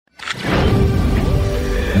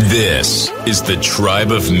This is the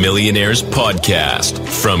Tribe of Millionaires podcast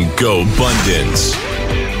from GoBundance.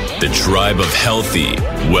 The tribe of healthy,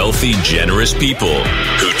 wealthy, generous people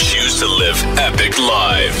who choose to live epic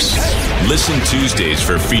lives. Listen Tuesdays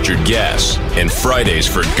for featured guests and Fridays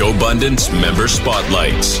for GoBundance member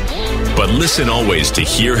spotlights. But listen always to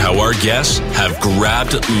hear how our guests have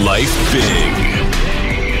grabbed life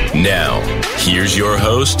big. Now, here's your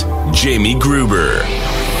host, Jamie Gruber.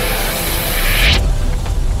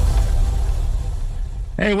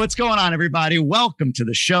 Hey, what's going on, everybody? Welcome to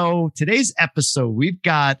the show. Today's episode, we've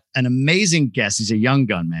got an amazing guest. He's a young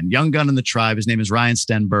gun, man. Young gun in the tribe. His name is Ryan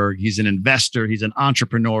Stenberg. He's an investor. He's an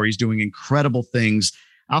entrepreneur. He's doing incredible things.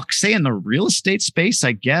 I'll say in the real estate space,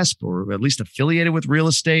 I guess, or at least affiliated with real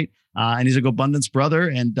estate. And he's a GoBundance brother.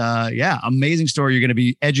 And amazing story. You're going to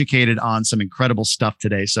be educated on some incredible stuff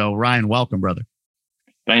today. So Ryan, welcome, brother.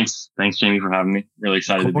 Thanks, Jamie, for having me. Really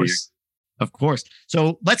excited to be here. Of course.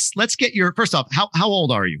 So let's get your, first off, how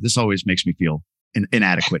old are you? This always makes me feel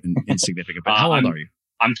inadequate and insignificant, but how old are you?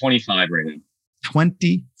 I'm 25 right now.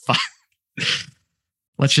 25.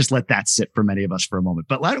 Let's just let that sit for many of us for a moment.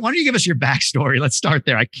 But why don't you give us your backstory? Let's start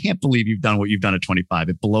there. I can't believe you've done what you've done at 25.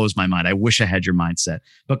 It blows my mind. I wish I had your mindset.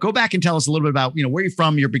 But go back and tell us a little bit about, where you're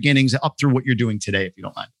from, your beginnings, up through what you're doing today, if you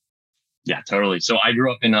don't mind. Yeah, totally. So I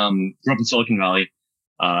grew up in Silicon Valley.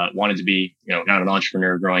 Wanted to be, kind of an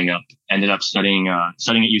entrepreneur growing up. Ended up studying at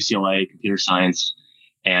UCLA, computer science,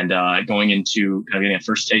 and going into kind of getting a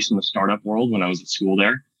first taste in the startup world when I was at school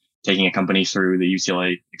there, taking a company through the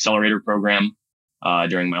UCLA Accelerator program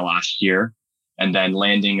during my last year, and then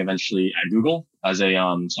landing eventually at Google as a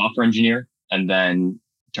software engineer, and then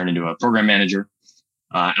turned into a program manager.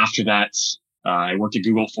 After that, I worked at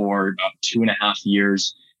Google for about 2.5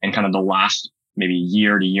 years, and kind of the last maybe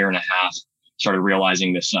year to year and a half, started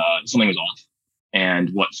realizing this something was off,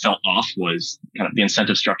 and what felt off was kind of the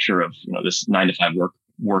incentive structure of this 9-to-5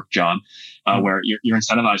 work job, where you're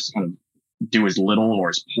incentivized to kind of do as little or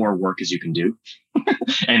as poor work as you can do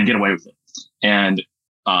and get away with it. And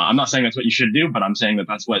I'm not saying that's what you should do, but I'm saying that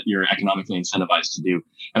that's what you're economically incentivized to do.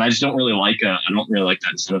 And I just don't really like that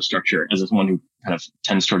incentive structure as someone who kind of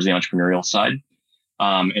tends towards the entrepreneurial side.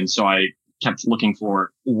 And so I kept looking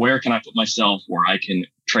for where can I put myself where I can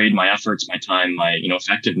trade my efforts, my time, my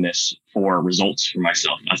effectiveness for results for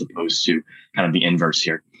myself, as opposed to kind of the inverse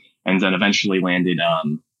here. And then eventually landed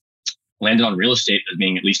on real estate as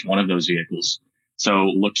being at least one of those vehicles. So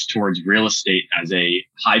looked towards real estate as a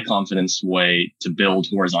high confidence way to build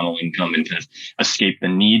horizontal income and kind of escape the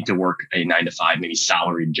need to work a 9-to-5, maybe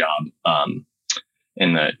salaried job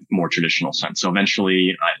in the more traditional sense. So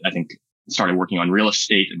eventually I think started working on real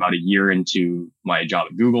estate about a year into my job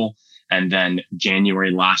at Google. And then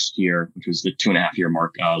January last year, which was the 2.5-year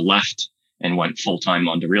mark, left and went full-time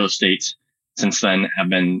onto real estate. Since then, have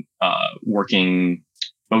been working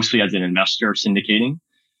mostly as an investor, syndicating,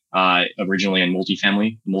 originally in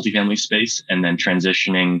multifamily space, and then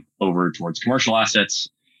transitioning over towards commercial assets.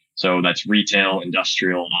 So that's retail,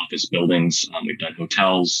 industrial, office buildings. We've done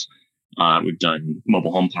hotels, we've done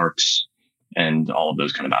mobile home parks, and all of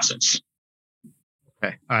those kind of assets.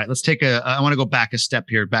 Okay. All right. Let's take I want to go back a step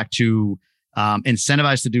here, back to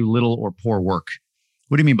incentivized to do little or poor work.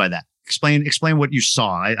 What do you mean by that? Explain what you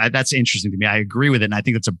saw. That's interesting to me. I agree with it. And I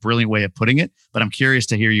think that's a brilliant way of putting it, but I'm curious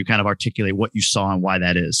to hear you kind of articulate what you saw and why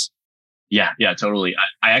that is. Yeah, totally.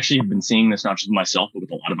 I actually have been seeing this not just with myself, but with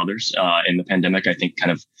a lot of others in the pandemic. I think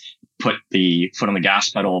kind of put the foot on the gas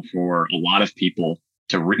pedal for a lot of people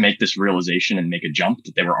to make this realization and make a jump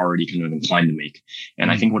that they were already kind of inclined to make.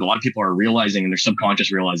 And I think what a lot of people are realizing, and their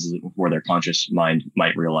subconscious realizes it before their conscious mind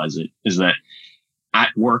might realize it, is that at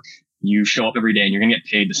work, you show up every day and you're going to get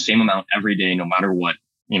paid the same amount every day, no matter what,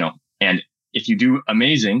 and if you do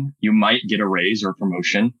amazing, you might get a raise or a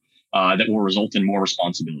promotion that will result in more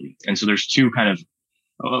responsibility. And so there's two kind of,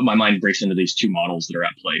 my mind breaks into these two models that are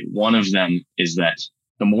at play. One of them is that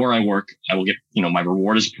the more I work, I will get, my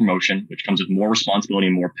reward is promotion, which comes with more responsibility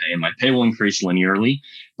and more pay. And my pay will increase linearly,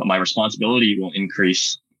 but my responsibility will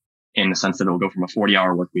increase in the sense that it will go from a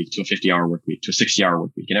 40-hour work week to a 50-hour work week to a 60-hour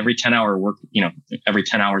work week. And every 10-hour work, every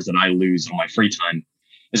 10 hours that I lose on my free time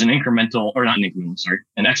is an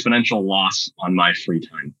exponential loss on my free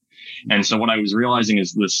time. And so what I was realizing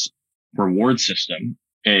is this reward system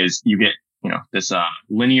is you get, this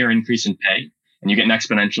linear increase in pay, and you get an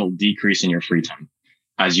exponential decrease in your free time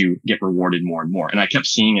as you get rewarded more and more. And I kept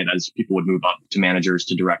seeing it as people would move up to managers,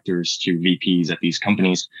 to directors, to VPs at these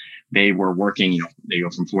companies. They were working, they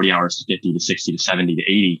go from 40 hours to 50 to 60 to 70 to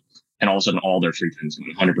 80. And all of a sudden, all their free time is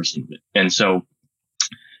going 100% of it. And so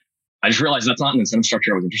I just realized that's not an incentive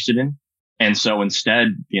structure I was interested in. And so instead,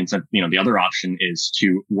 the other option is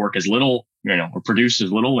to work as little, or produce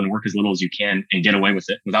as little and work as little as you can and get away with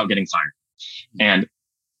it without getting fired. And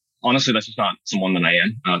honestly, that's just not someone that I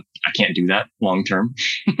am. I can't do that long term.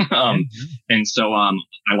 And so I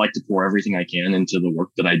like to pour everything I can into the work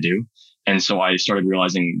that I do. And so I started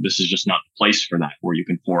realizing this is just not the place for that, where you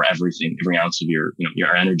can pour everything, every ounce of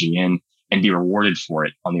your energy in and be rewarded for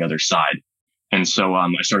it on the other side. And so I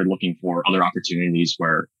started looking for other opportunities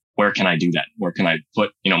where can I do that? Where can I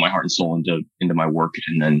put, my heart and soul into my work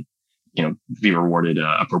and then, be rewarded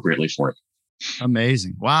appropriately for it.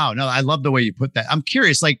 Amazing. Wow. No, I love the way you put that. I'm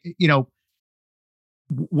curious,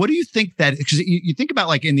 what do you think that, because you think about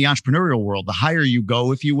like in the entrepreneurial world, the higher you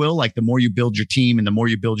go, if you will, like the more you build your team and the more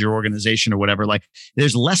you build your organization or whatever, like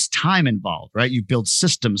there's less time involved, right? You build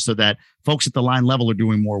systems so that folks at the line level are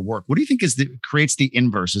doing more work. What do you think creates the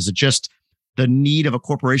inverse? Is it just the need of a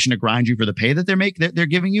corporation to grind you for the pay that they're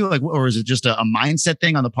giving you? Like, or is it just a mindset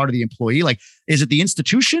thing on the part of the employee? Like, is it the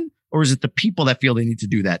institution or is it the people that feel they need to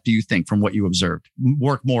do that? Do you think, from what you observed,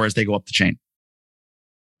 work more as they go up the chain?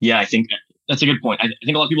 Yeah, I think that's a good point. I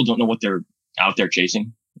think a lot of people don't know what they're out there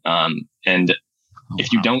chasing.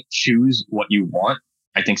 If you don't choose what you want,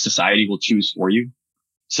 I think society will choose for you.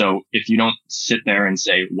 So if you don't sit there and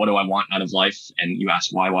say, what do I want out of life? And you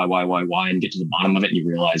ask why, and get to the bottom of it, and you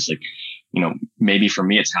realize like, maybe for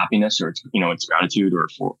me it's happiness, or it's, it's gratitude,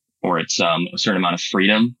 or it's a certain amount of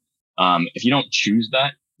freedom. If you don't choose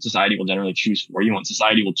that, society will generally choose for you. And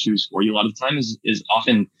society will choose for you a lot of the time is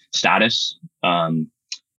often status,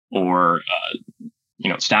 or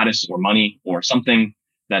status or money or something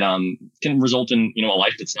that can result in a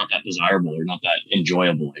life that's not that desirable or not that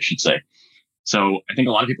enjoyable, I should say. So I think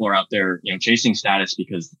a lot of people are out there chasing status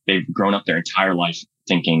because they've grown up their entire life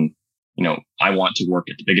thinking, I want to work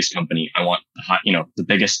at the biggest company. I want the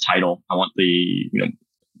biggest title. I want the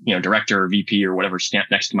director or VP or whatever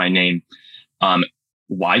stamped next to my name.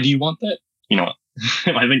 Why do you want that?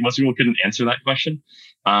 I think most people couldn't answer that question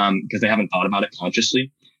because they haven't thought about it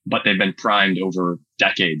consciously. But they've been primed over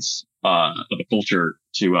decades of a culture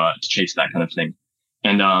to chase that kind of thing.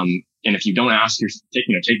 And if you don't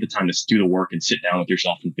take the time to do the work and sit down with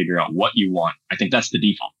yourself and figure out what you want, I think that's the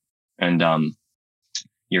default. And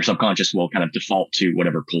your subconscious will kind of default to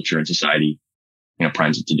whatever culture and society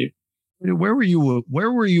primes it to do. Where were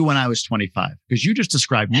you when I was 25? Because you just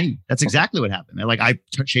described me. That's exactly what happened. Like I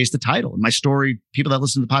chased the title. And my story, people that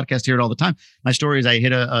listen to the podcast hear it all the time. My story is I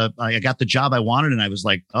got the job I wanted and I was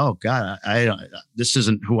like, oh God, this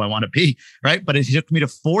isn't who I want to be. Right. But it took me to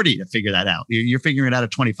 40 to figure that out. You're figuring it out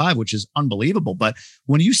at 25, which is unbelievable. But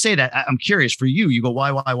when you say that, I'm curious for you, you go,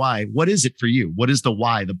 why? What is it for you? What is the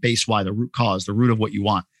why, the base why, the root cause, the root of what you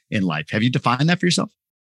want in life? Have you defined that for yourself?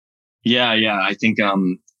 Yeah. I think,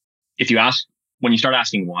 when you start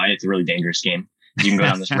asking why, it's a really dangerous game. You can go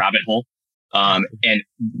down this rabbit hole. And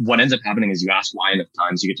what ends up happening is you ask why enough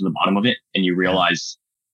times, you get to the bottom of it and you realize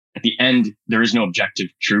at the end, there is no objective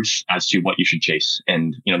truth as to what you should chase.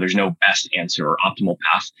 And, there's no best answer or optimal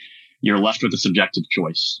path. You're left with a subjective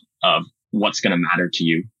choice of what's going to matter to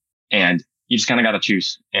you. And you just kind of got to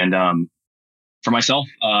choose. And, for myself,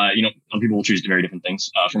 other people will choose very different things.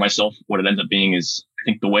 For myself, what it ends up being is I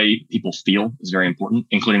think the way people feel is very important,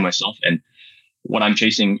 including myself. And what I'm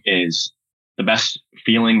chasing is the best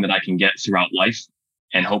feeling that I can get throughout life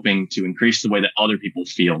and hoping to increase the way that other people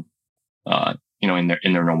feel, in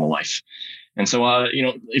their normal life. And so,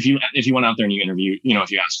 if you went out there and you interview, if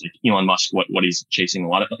you ask like Elon Musk what he's chasing,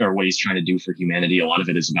 or what he's trying to do for humanity, a lot of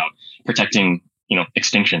it is about protecting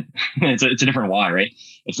extinction. It's a different why, right?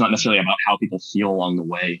 It's not necessarily about how people feel along the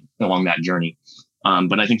way, along that journey.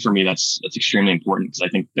 But I think for me, that's extremely important because I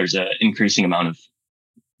think there's an increasing amount of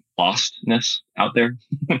lostness out there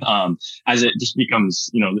as it just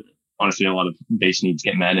becomes, honestly, a lot of base needs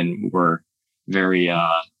get met and we're very,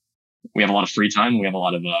 we have a lot of free time. We have a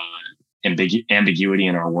lot of ambiguity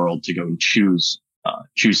in our world to go and choose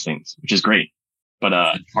things, which is great, but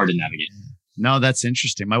hard to navigate. No, that's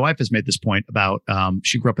interesting. My wife has made this point about,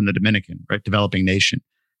 she grew up in the Dominican, right? Developing nation.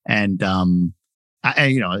 And,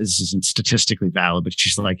 this isn't statistically valid, but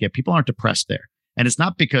she's like, yeah, people aren't depressed there. And it's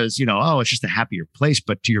not because, it's just a happier place.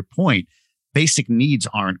 But to your point, basic needs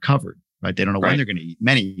aren't covered, right? They don't know when they're going to eat.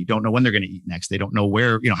 Many don't know when they're going to eat next. They don't know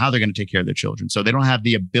where, how they're going to take care of their children. So they don't have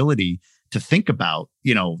the ability to think about,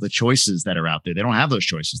 the choices that are out there. They don't have those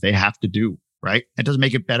choices. They have to do, right? It doesn't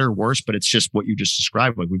make it better or worse, but it's just what you just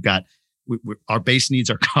described. Like we've got, our base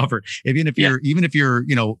needs are covered. Even if you're,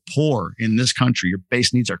 poor in this country, your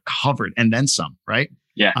base needs are covered and then some, right?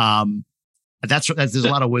 Yeah. There's a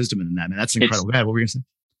lot of wisdom in that, man. That's incredible. What were you going to say?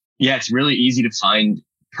 Yeah. It's really easy to find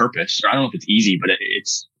purpose, or I don't know if it's easy, but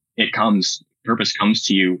purpose comes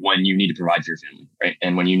to you when you need to provide for your family, right?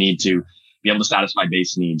 And when you need to be able to satisfy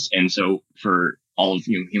base needs. And so for all of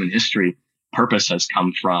human history, purpose has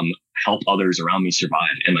come from help others around me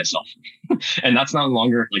survive and myself. And that's no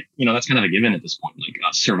longer that's kind of a given at this point,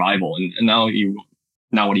 survival. And now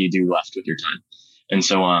what do you do left with your time? And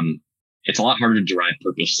so, it's a lot harder to derive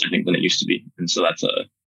purpose, I think, than it used to be. And so that's a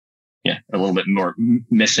little bit more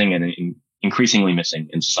missing and increasingly missing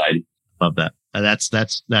in society. Love that. That's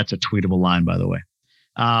a tweetable line, by the way.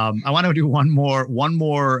 I want to do one more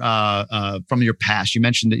from your past. You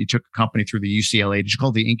mentioned that you took a company through the UCLA. Did you call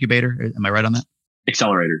it the incubator? Am I right on that?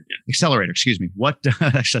 Accelerator. Yeah. Accelerator. Excuse me. What?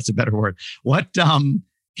 Actually, that's a better word. What? Can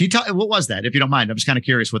you tell? What was that? If you don't mind, I'm just kind of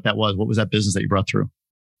curious what that was. What was that business that you brought through?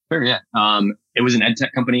 Sure. Yeah. It was an ed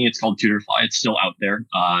tech company. It's called Tutorfly. It's still out there.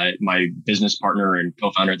 My business partner and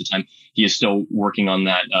co-founder at the time, he is still working on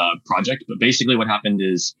that project. But basically, what happened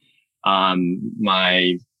is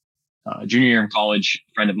my junior year in college,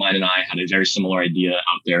 a friend of mine and I had a very similar idea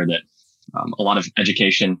out there that a lot of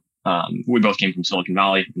education, we both came from Silicon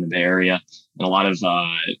Valley in the Bay Area, and a lot of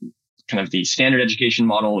kind of the standard education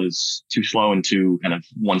model is too slow and too kind of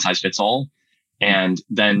one size fits all. And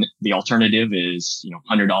then the alternative is,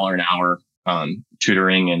 $100 an hour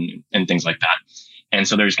tutoring and things like that. And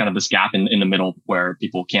so there's kind of this gap in the middle where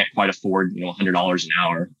people can't quite afford, $100 an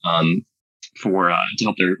hour to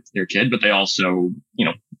help their kid, but they also,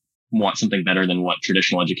 want something better than what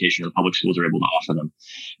traditional education or public schools are able to offer them.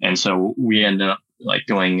 And so we ended up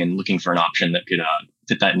going and looking for an option that could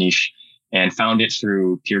fit that niche, and found it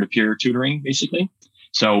through peer-to-peer tutoring, basically.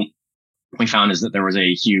 So we found is that there was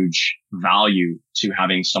a huge value to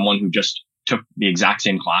having someone who just took the exact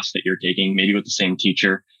same class that you're taking, maybe with the same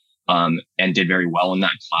teacher, and did very well in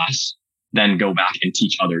that class, then go back and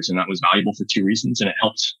teach others. And that was valuable for two reasons. And it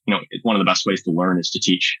helped, one of the best ways to learn is to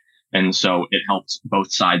teach. And so it helped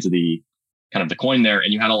both sides of the kind of the coin there.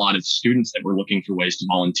 And you had a lot of students that were looking for ways to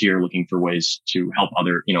volunteer, looking for ways to help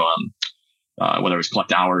other, whether it was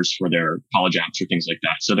collect hours for their college apps or things like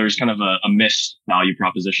that. So there's kind of a missed value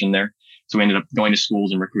proposition there. So we ended up going to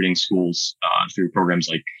schools and recruiting schools through programs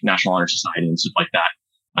like National Honor Society and stuff like that.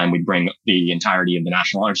 And we'd bring the entirety of the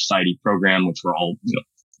National Honor Society program, which were all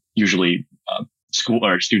usually school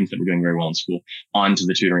or students that were doing very well in school, onto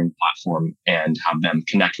the tutoring platform and have them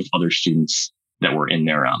connect with other students that were in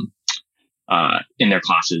their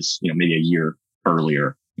classes, maybe a year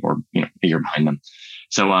earlier or a year behind them.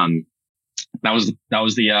 So that was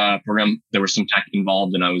the program. There was some tech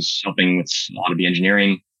involved, and I was helping with a lot of the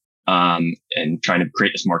engineering and trying to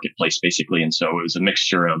create this marketplace, basically. And so it was a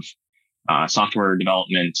mixture of software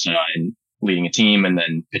development and leading a team, and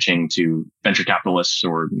then pitching to venture capitalists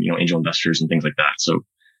or angel investors and things like that. So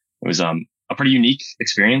it was a pretty unique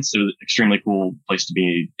experience. It was an extremely cool place to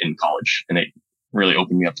be in college, and it really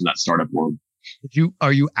opened me up to that startup world.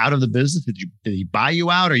 Are you out of the business? Did he buy you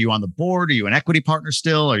out? Are you on the board? Are you an equity partner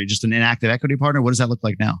still? Are you just an inactive equity partner? What does that look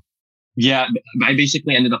like now? Yeah, I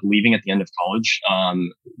basically ended up leaving at the end of college.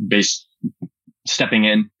 Stepping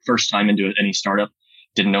in first time into any startup,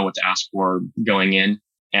 didn't know what to ask for going in.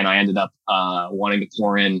 And I ended up wanting to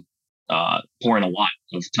pour in a lot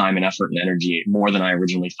of time and effort and energy, more than I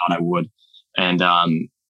originally thought I would. And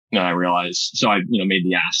I realized, so I made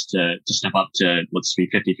the ask to step up to, let's be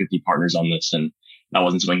 50-50 partners on this. And that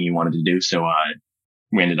wasn't something he wanted to do. So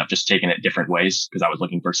we ended up just taking it different ways, because I was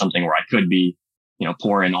looking for something where I could be,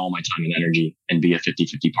 pour in all my time and energy and be a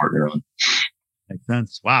 50-50 partner on. Makes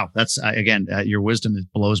sense. Wow. That's again, your wisdom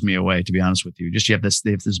blows me away, to be honest with you. You have this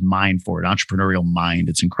mind for it, entrepreneurial mind.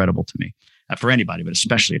 It's incredible to me, for anybody, but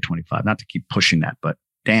especially at 25, not to keep pushing that, but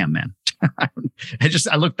damn, man.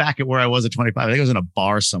 I look back at where I was at 25. I think I was in a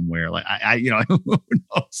bar somewhere. Like who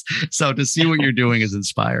knows? So to see what you're doing is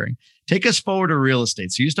inspiring. Take us forward to real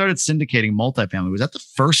estate. So you started syndicating multifamily. Was that the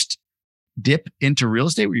first dip into real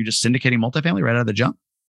estate? Were you just syndicating multifamily right out of the jump?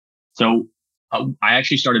 So I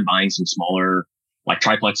actually started buying some smaller, like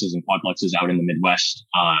triplexes and quadplexes out in the Midwest.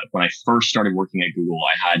 When I first started working at Google,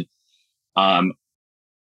 I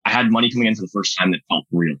had money coming in for the first time that felt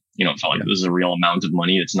real. It felt like this is a real amount of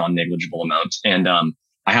money. It's not a negligible amount. And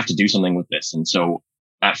I have to do something with this. And so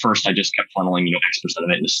at first I just kept funneling, X% of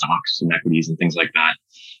it into stocks and equities and things like that.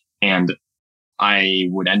 And I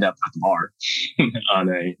would end up at the bar on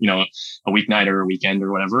a weeknight or a weekend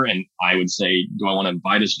or whatever. And I would say, do I want to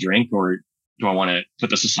buy this drink, or do I want to put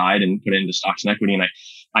this aside and put it into stocks and equity? And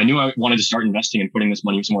I knew I wanted to start investing and putting this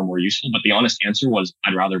money somewhere more useful. But the honest answer was,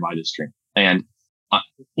 I'd rather buy this drink. And,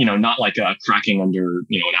 not like cracking under,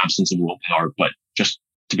 an absence of willpower, but just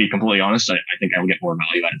to be completely honest, I think I would get more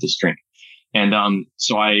value out of this drink. And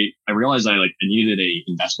so I realized I needed a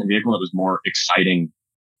investment vehicle that was more exciting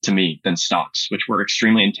to me than stocks, which were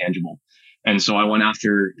extremely intangible. And so I went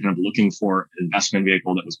after kind of looking for an investment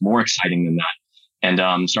vehicle that was more exciting than that,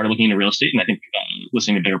 and started looking into real estate. And I think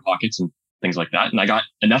listening to Bigger Pockets and things like that. And I got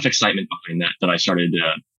enough excitement behind that I started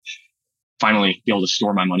finally be able to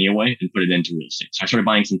store my money away and put it into real estate. So I started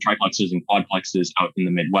buying some triplexes and quadplexes out in the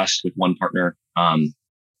Midwest with one partner.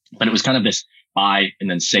 But it was kind of this buy and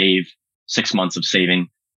then save, 6 months of saving,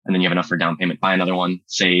 and then you have enough for down payment, buy another one,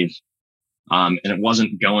 save. And it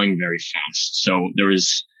wasn't going very fast. So there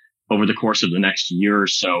was, over the course of the next year or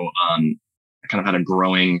so, I kind of had a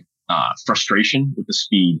growing frustration with the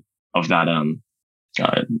speed of that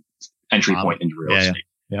entry point into real estate.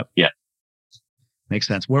 Yeah. Makes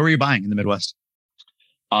sense. Where were you buying in the Midwest?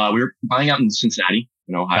 We were buying out in Cincinnati,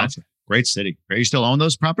 in Ohio. Gotcha. Great city. Do you still own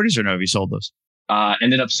those properties, or no? Have you sold those?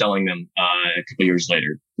 Ended up selling them a couple of years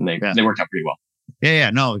later, and they worked out pretty well. Yeah.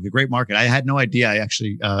 No, a great market. I had no idea. I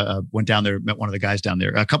actually went down there, met one of the guys down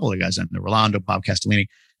there, a couple of the guys down there, Rolando, Bob Castellini.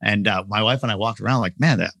 And my wife and I walked around like,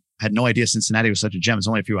 man, I had no idea Cincinnati was such a gem. It's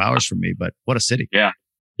only a few hours from me, but what a city. Yeah.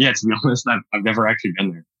 Yeah, to be honest, I've never actually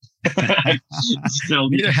been there.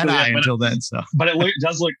 Neither had I until then. So, but it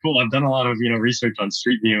does look cool. I've done a lot of research on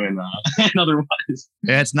Street View and otherwise.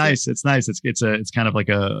 Yeah, it's nice. It's nice. It's kind of like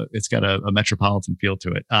it's got a metropolitan feel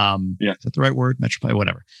to it. Yeah, is that the right word? Metropolitan,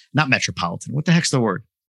 whatever. Not metropolitan. What the heck's the word?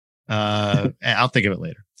 I'll think of it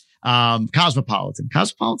later. Cosmopolitan,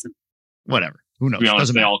 whatever. Who knows? To be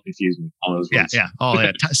honest, they all confuse me. All those words. Yeah. Oh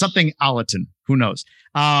yeah. Something Allaton. Who knows?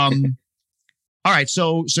 All right.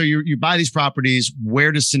 So you buy these properties.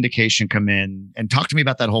 Where does syndication come in? And talk to me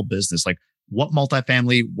about that whole business. Like what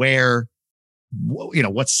multifamily, where,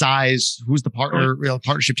 what size, who's the partner,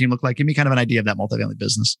 partnership team look like? Give me kind of an idea of that multifamily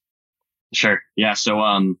business. Sure. Yeah. So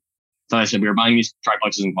like I said, we were buying these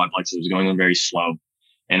triplexes and quadplexes. It was going on very slow.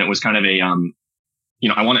 And it was kind of a,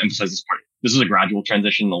 I want to emphasize this part. This is a gradual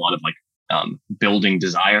transition, a lot of like building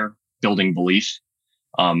desire, building belief.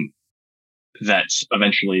 That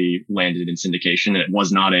eventually landed in syndication. And it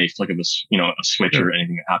was not a flick of a switch or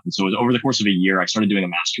anything that happened. So it was over the course of a year, I started doing a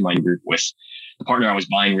mastermind group with the partner I was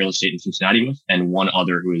buying real estate in Cincinnati with, and one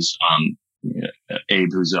other who is Abe,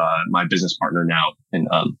 who's my business partner now. And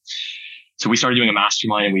so we started doing a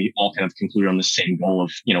mastermind, and we all kind of concluded on the same goal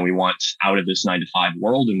of, we want out of this 9-to-5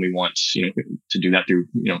 world, and we want, to do that through,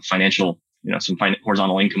 financial, some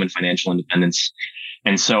horizontal income and financial independence.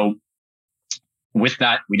 And so with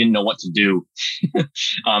that, we didn't know what to do,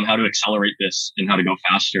 how to accelerate this and how to go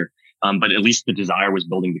faster. But at least the desire was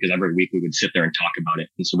building, because every week we would sit there and talk about it.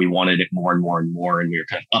 And so we wanted it more and more and more. And we were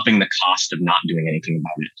kind of upping the cost of not doing anything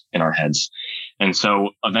about it in our heads. And so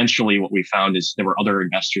eventually what we found is there were other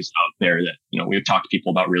investors out there that, we would talk to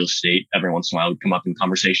people about real estate. Every once in a while it would come up in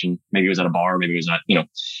conversation. Maybe it was at a bar, maybe it was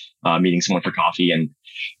at, meeting someone for coffee. And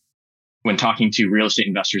when talking to real estate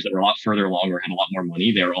investors that were a lot further along or had a lot more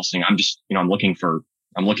money, they were all saying, I'm looking for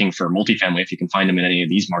multifamily if you can find them in any of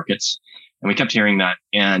these markets. And we kept hearing that.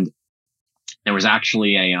 And there was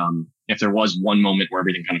actually if there was one moment where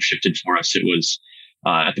everything kind of shifted for us, it was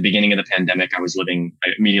at the beginning of the pandemic. I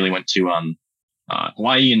immediately went to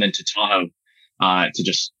Hawaii and then to Tahoe to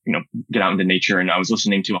just, get out into nature. And I was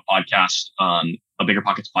listening to a podcast, a Bigger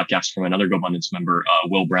Pockets podcast from another GoBundance member,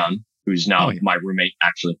 Will Brown, who's now my roommate,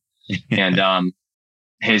 actually. And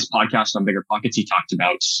his podcast on Bigger Pockets, he talked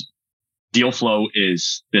about deal flow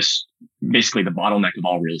is this basically the bottleneck of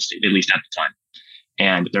all real estate, at least at the time.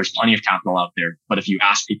 And there's plenty of capital out there. But if you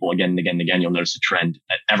ask people again and again and again, you'll notice a trend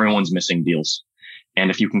that everyone's missing deals. And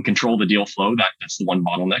if you can control the deal flow, that's the one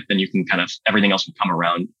bottleneck, then you can everything else will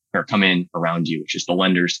come in around you, which is the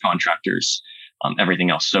lenders, contractors, everything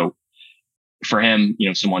else. So for him,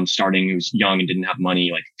 someone starting who's young and didn't have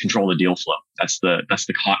money, like control the deal flow. That's the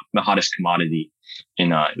hottest commodity in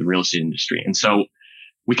the real estate industry. And so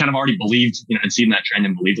we kind of already believed, had seen that trend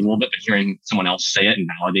and believed a little bit, but hearing someone else say it and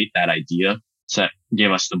validate that idea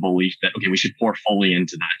gave us the belief that, okay, we should pour fully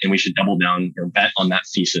into that and we should double down or bet on that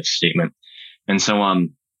thesis statement. And so,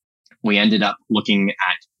 we ended up looking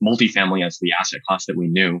at multifamily as the asset class that we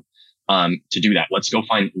knew. To do that, let's go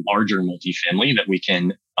find larger multifamily that we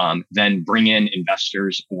can then bring in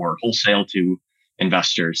investors or wholesale to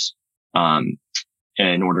investors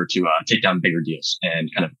in order to take down bigger deals and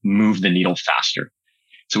kind of move the needle faster.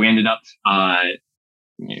 So we ended up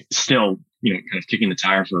still, kind of kicking the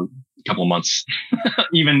tire for a couple of months,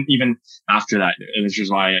 even after that, which is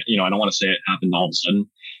why, I don't want to say it happened all of a sudden,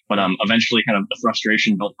 but eventually kind of the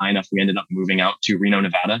frustration built high enough. We ended up moving out to Reno,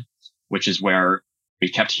 Nevada, which is where we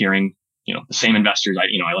kept hearing the same investors. I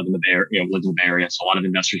live in the lived in the Bay Area. So a lot of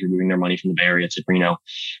investors were moving their money from the Bay Area to Reno.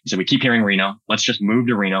 So we keep hearing Reno. Let's just move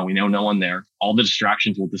to Reno. We know no one there. All the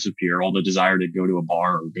distractions will disappear. All the desire to go to a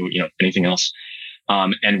bar or go, anything else.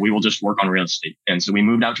 And we will just work on real estate. And so we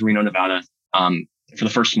moved out to Reno, Nevada. For the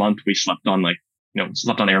first month, we slept on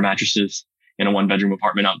air mattresses in a 1-bedroom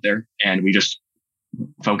apartment out there. And we just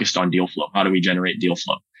focused on deal flow. How do we generate deal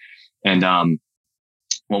flow? And,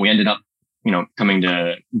 what we ended up, coming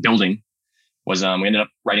to building was, we ended up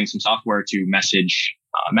writing some software to message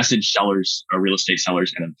sellers or real estate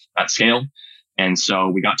sellers kind of at scale. And so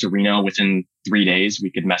we got to Reno within 3 days.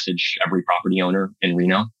 We could message every property owner in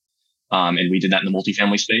Reno. And we did that in the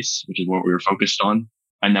multifamily space, which is what we were focused on.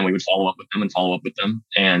 And then we would follow up with them.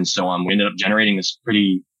 And so we ended up generating this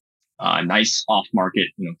pretty nice off market,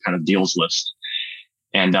 kind of deals list.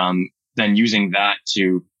 And then using that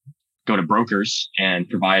to go to brokers and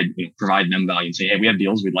provide them value and say, hey, we have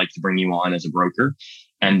deals. We'd like to bring you on as a broker.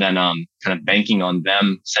 And then kind of banking on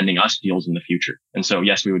them sending us deals in the future. And so,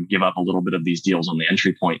 yes, we would give up a little bit of these deals on the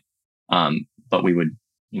entry point, but we would,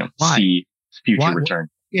 see future return.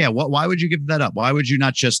 Yeah. Why would you give that up? Why would you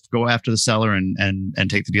not just go after the seller and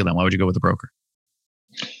take the deal then? Why would you go with the broker?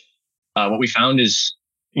 What we found is,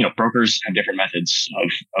 brokers have different methods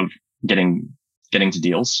of getting to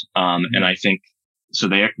deals. And I think, so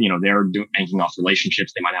they're banking off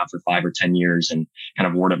relationships they might have for 5 or 10 years and kind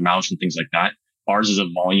of word of mouth and things like that. Ours is a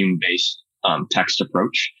volume-based text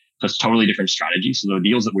approach. So it's totally different strategy. So the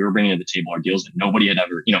deals that we were bringing to the table are deals that nobody had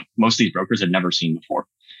ever, most of these brokers had never seen before.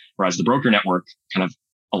 Whereas the broker network, kind of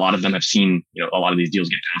a lot of them have seen, a lot of these deals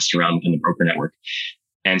get passed around within the broker network.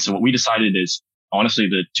 And so what we decided is, honestly,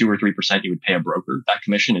 the 2 or 3% you would pay a broker, that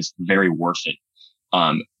commission is very worth it.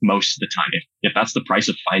 Most of the time, if that's the price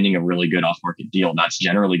of finding a really good off-market deal, that's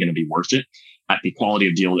generally going to be worth it at the quality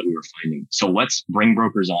of deal that we were finding. So let's bring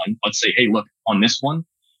brokers on. Let's say, hey, look, on this one,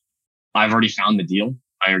 I've already found the deal.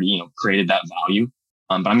 I already, created that value,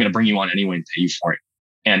 but I'm going to bring you on anyway and pay you for it.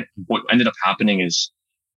 And what ended up happening is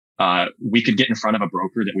we could get in front of a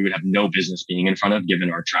broker that we would have no business being in front of,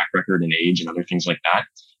 given our track record and age and other things like that.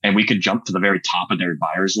 And we could jump to the very top of their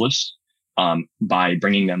buyers list by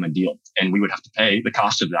bringing them a deal. And we would have to pay, the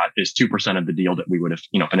cost of that is 2% of the deal that we would have,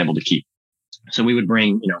 been able to keep. So we would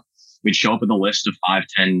bring, we'd show up with a list of 5,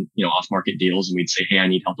 10, off-market deals, and we'd say, hey, I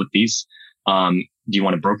need help with these. Do you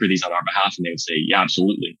want to broker these on our behalf? And they would say, yeah,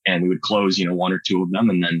 absolutely. And we would close, 1 or 2 of them.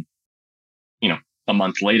 And then, a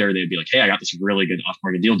month later, they'd be like, hey, I got this really good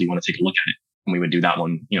off-market deal. Do you want to take a look at it? And we would do that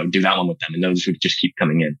one with them. And those would just keep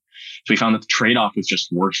coming in. So we found that the trade-off was just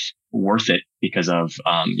worth it because of,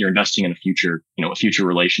 you're investing in a future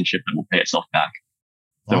relationship that will pay itself back.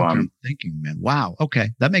 So thinking, man. Wow.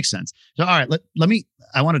 Okay. That makes sense. So, all right,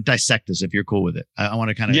 I want to dissect this if you're cool with it. I want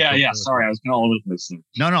to kind of. Yeah. Sorry. I was going all over the place.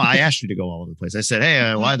 No, I asked you to go all over the place. I said,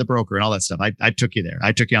 hey, why the broker and all that stuff. I took you there.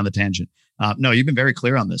 I took you on the tangent. No, you've been very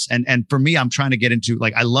clear on this. And for me, I'm trying to get into,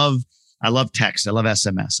 like, I love text. I love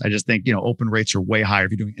SMS. I just think, open rates are way higher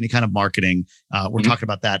if you're doing any kind of marketing. We're talking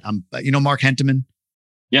about that. Mark Henteman.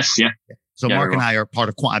 Yes. Yeah. So Mark and I are part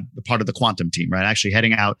of the Quantum team, right? Actually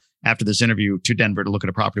heading out after this interview to Denver to look at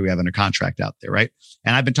a property we have under contract out there, right?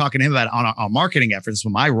 And I've been talking to him about on our marketing efforts.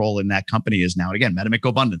 What my role in that company is now. And again, met him at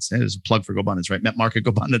GoBundance. There's a plug for GoBundance, right? Met Mark at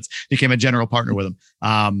GoBundance, became a general partner with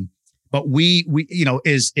him. But we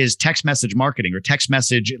is text message marketing or text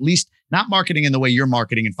message, at least not marketing in the way you're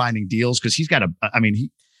marketing and finding deals, because he's got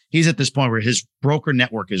he's at this point where his broker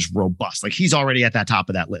network is robust. Like he's already at that top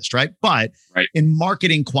of that list, right? But in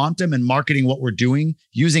marketing Quantum and marketing what we're doing,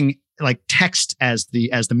 using like text as the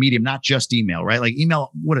medium, not just email, right? Like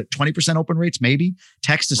email, 20% open rates, maybe.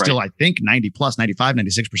 Text is still, I think, 90 plus, 95,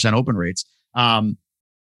 96% open rates.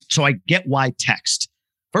 So I get why text.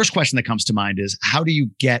 First question that comes to mind is, how do you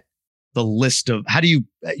get the list of, you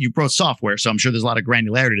wrote software, so I'm sure there's a lot of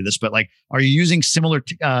granularity to this, but like, are you using similar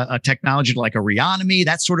technology to like a Reonomy,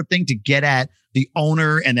 that sort of thing, to get at the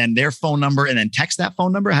owner and then their phone number and then text that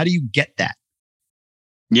phone number? How do you get that?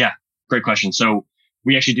 Yeah, great question. So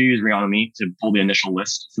we actually do use Reonomy to pull the initial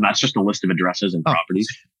list. So that's just a list of addresses and properties.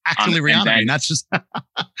 Actually, Reonomy, that's just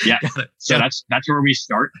yeah. So that's where we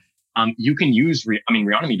start. You can use,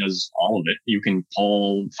 Reonomy does all of it. You can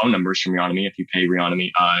pull phone numbers from Reonomy if you pay Reonomy.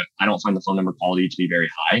 I don't find the phone number quality to be very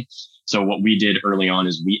high. So what we did early on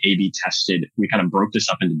is we A/B tested. We kind of broke this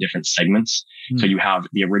up into different segments. So you have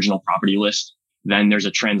the original property list. Then there's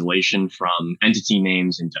a translation from entity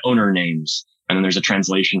names into owner names. And then there's a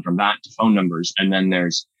translation from that to phone numbers. And then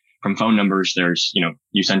from phone numbers,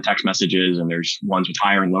 you send text messages, and there's ones with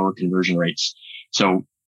higher and lower conversion rates. So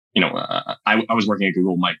I was working at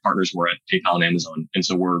Google. My partners were at PayPal and Amazon. And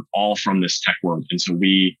so we're all from this tech world. And so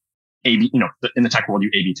we A/B, in the tech world, you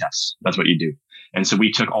A/B tests. That's what you do. And so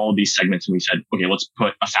we took all of these segments and we said, okay, let's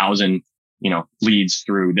put 1,000, leads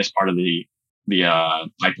through this part of the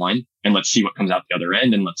pipeline, and let's see what comes out the other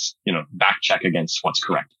end, and let's back check against what's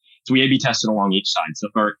correct. So we A/B tested along each side,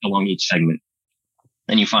 or along each segment,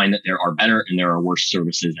 and you find that there are better and there are worse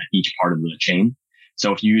services at each part of the chain.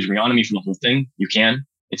 So if you use Reonomy for the whole thing, you can.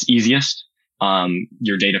 It's easiest.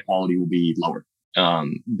 Your data quality will be lower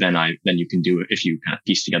than you can do it if you kind of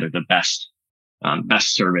piece together the best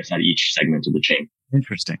service at each segment of the chain.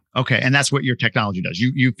 Interesting. Okay. And that's what your technology does.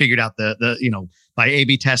 You figured out the by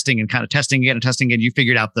A/B testing and kind of testing again, you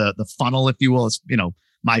figured out the funnel, if you will. It's,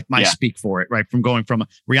 my speak for it, right? From going from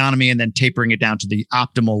Reonomy and then tapering it down to the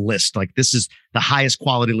optimal list. Like, this is the highest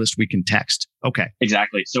quality list we can text. Okay.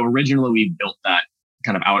 Exactly. So originally we built that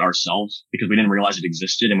kind of out ourselves because we didn't realize it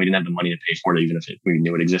existed and we didn't have the money to pay for it, even if we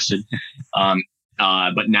knew it existed.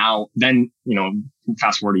 But now,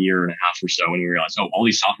 fast forward a year and a half or so, when we realized, all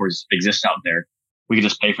these softwares exist out there. We could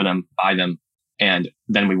just pay for them, buy them, and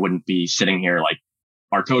then we wouldn't be sitting here like,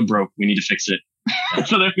 our code broke, we need to fix it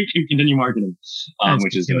so that we can continue marketing,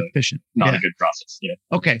 which is efficient. Not a good process. Yeah.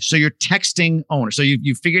 Okay. So you're texting owners. So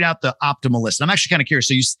you figured out the optimal list. I'm actually kind of curious.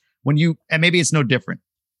 So and maybe it's no different.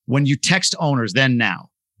 When you text owners then now,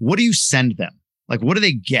 what do you send them? Like, what do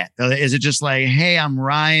they get? Is it just like, hey, I'm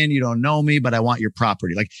Ryan, you don't know me, but I want your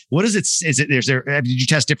property? Like, what is it? Did you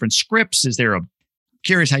test different scripts?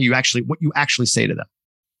 Curious what you actually say to them.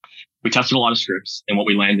 We tested a lot of scripts, and what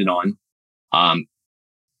we landed on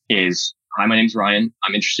is, hi, my name's Ryan.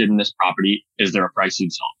 I'm interested in this property. Is there a price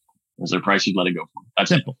you'd sell? Is there a price you'd let it go for? That's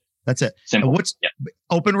simple. That's it. Simple. And what's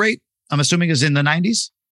open rate? I'm assuming is in the 90s.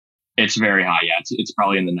 It's very high. Yeah, it's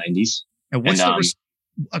probably in the 90s. And what's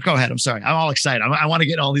go ahead. I'm sorry. I'm all excited. I want to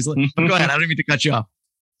get all these. But go ahead. I don't mean to cut you off.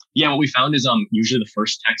 Yeah, what we found is usually the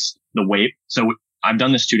first text, the wait. So I've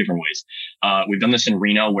done this two different ways. We've done this in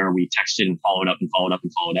Reno where we texted and followed up and followed up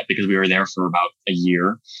and followed up because we were there for about a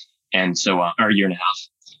year. And so, or a year and a half.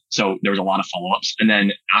 So there was a lot of follow-ups. And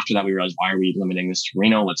then after that, we realized, why are we limiting this to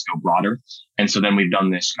Reno? Let's go broader. And so then we've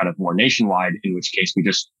done this kind of more nationwide, in which case we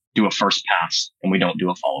just do a first pass and we don't do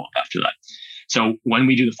a follow-up after that. So when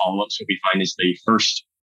we do the follow-ups, what we find is the first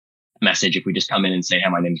message, if we just come in and say, hey,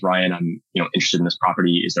 my name's Ryan, I'm interested in this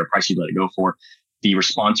property. Is there a price you'd let it go for? The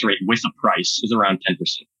response rate with a price is around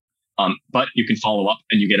 10%. But you can follow up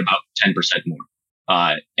and you get about 10%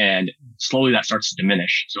 more. And slowly that starts to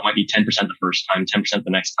diminish. So it might be 10% the first time, 10% the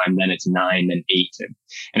next time, then it's 9, then 8,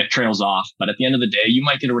 and it trails off. But at the end of the day, you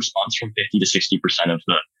might get a response from 50 to 60% of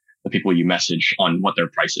the people you message on what their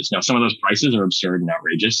price is. Now, some of those prices are absurd and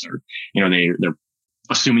outrageous, or, they're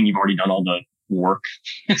assuming you've already done all the work.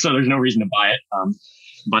 So there's no reason to buy it.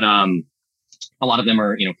 But a lot of them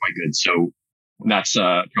are, quite good. So that's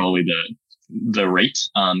probably the rate.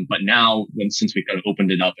 But now, since we kind of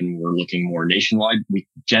opened it up and we're looking more nationwide, we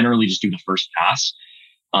generally just do the first pass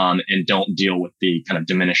and don't deal with the kind of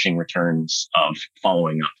diminishing returns of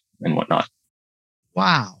following up and whatnot.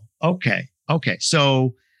 Wow. Okay.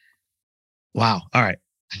 So, wow. All right.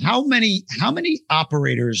 How many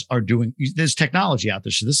operators are doing? There's technology out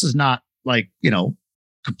there, so this is not like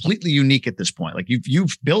completely unique at this point. Like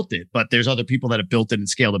you've built it, but there's other people that have built it and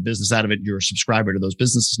scaled a business out of it. You're a subscriber to those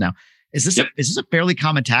businesses now. Is this a fairly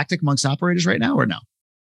common tactic amongst operators right now, or no?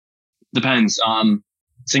 Depends.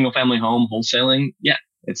 Single family home wholesaling, yeah,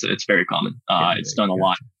 it's very common. It's done a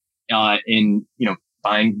lot. In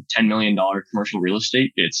buying $10 million commercial real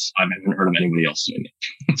estate, I haven't heard of anybody else doing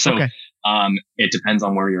it. So it depends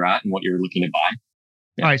on where you're at and what you're looking to buy.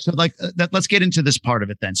 Yeah. All right. So let's get into this part of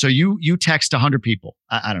it then. So you text 100 people.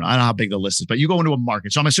 I don't know how big the list is, but you go into a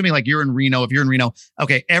market. So I'm assuming like you're in Reno. If you're in Reno,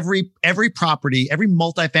 okay, every property, every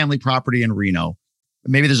multifamily property in Reno,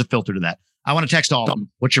 maybe there's a filter to that. I want to text all of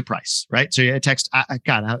them. What's your price? Right. So you text,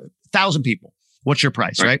 1,000 people. What's your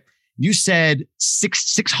price? Right. You said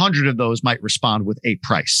 600 of those might respond with a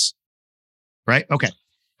price. Right. Okay.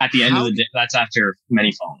 At the end of the day, that's after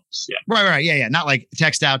many follow-ups. Yeah. Right. Yeah. Not like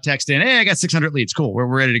text out, text in. Hey, I got 600 leads. Cool. We're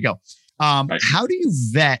ready to go. Right. How do you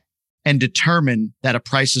vet and determine that a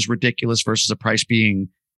price is ridiculous versus a price being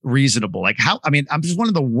reasonable? Like I'm just one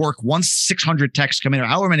of the work once 600 texts come in or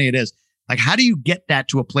however many it is. Like, how do you get that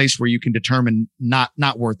to a place where you can determine not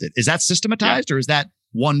worth it? Is that systematized or is that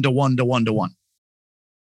 1-to-1 to 1-to-1?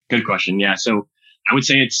 Good question. Yeah. So I would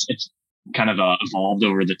say it's kind of evolved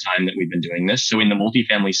over the time that we've been doing this. So in the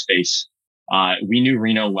multifamily space, we knew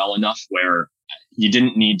Reno well enough where you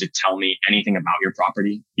didn't need to tell me anything about your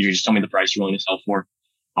property. You just tell me the price you're willing to sell for.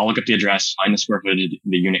 I'll look up the address, find the square footage,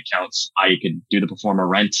 the unit counts. I could do the pro forma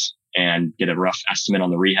rent and get a rough estimate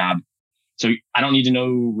on the rehab. So I don't need to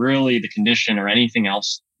know really the condition or anything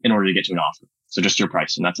else in order to get to an offer. So just your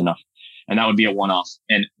price, and that's enough. And that would be a one-off.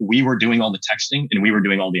 And we were doing all the texting and we were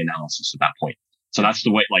doing all the analysis at that point. So that's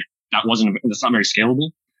the way, like, that's not very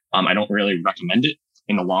scalable. I don't really recommend it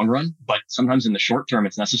in the long run, but sometimes in the short term,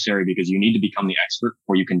 it's necessary because you need to become the expert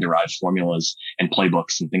before you can derive formulas and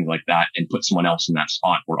playbooks and things like that and put someone else in that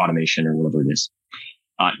spot, or automation or whatever it is.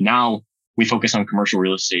 Now we focus on commercial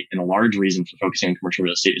real estate, and a large reason for focusing on commercial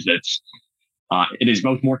real estate is that it is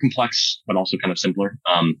both more complex, but also kind of simpler.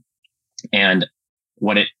 And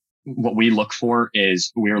what we look for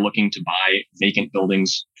is we are looking to buy vacant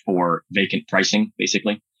buildings for vacant pricing,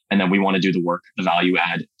 basically. And then we want to do the work, the value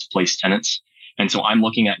add to place tenants. And so I'm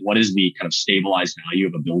looking at what is the kind of stabilized value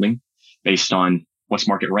of a building based on what's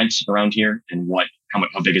market rent around here and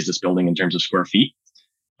how big is this building in terms of square feet.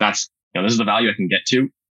 That's, this is the value I can get to.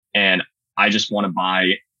 And I just want to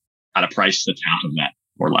buy at a price that's half of that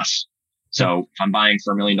or less. So if I'm buying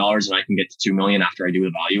for $1 million and I can get to 2 million after I do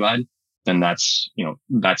the value add, then that's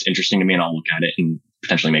interesting to me, and I'll look at it and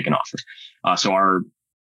potentially make an offer. So our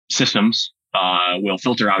systems will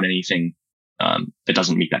filter out anything that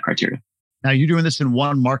doesn't meet that criteria. Now, you're doing this in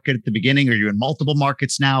one market at the beginning, or are you in multiple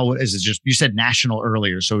markets now? What is it? Just, you said national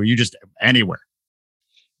earlier, so are you just anywhere?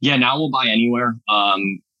 Yeah, now we'll buy anywhere. I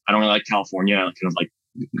don't really like California. Kind of like,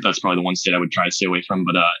 that's probably the one state I would try to stay away from,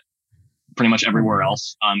 but pretty much everywhere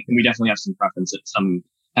else. We definitely have some preferences, some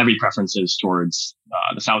heavy preferences towards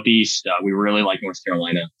the Southeast. We really like North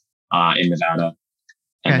Carolina, in Nevada,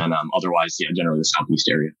 and then otherwise, generally the Southeast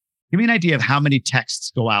area. Give me an idea of how many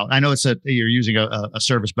texts go out. I know you're using a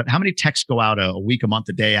service, but how many texts go out a week, a month,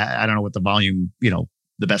 a day? I don't know what the volume,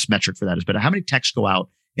 the best metric for that is, but how many texts go out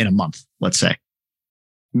in a month, let's say?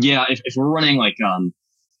 Yeah, if we're running like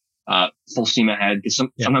full steam ahead, because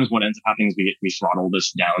sometimes what ends up happening is we throttle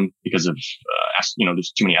this down because of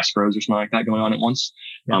there's too many escrows or something like that going on at once.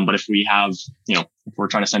 Yeah. But if we have, if we're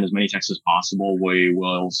trying to send as many texts as possible, we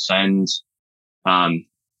will send.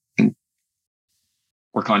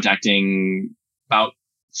 We're contacting about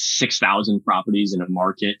 6,000 properties in a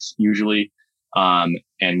market usually. And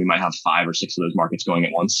we might have 5 or 6 of those markets going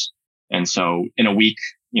at once. And so in a week,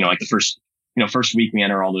 like the first week we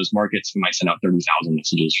enter all those markets, we might send out 30,000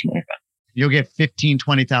 messages, something like that. You'll get 15,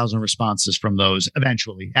 20,000 responses from those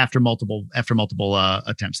eventually after multiple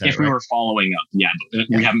attempts. If we were following up. Yeah. But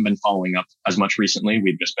we haven't been following up as much recently.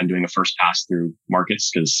 We've just been doing a first pass through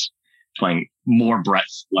markets because playing more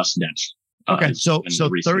breadth, less depth. Okay. So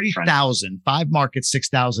 30,000, 5 markets,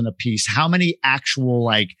 6,000 a piece. How many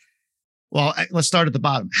actual, let's start at the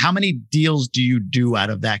bottom. How many deals do you do out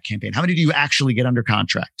of that campaign? How many do you actually get under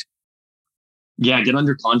contract? Yeah, get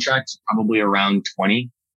under contract, probably around 20.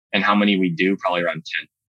 And how many we do? Probably around 10.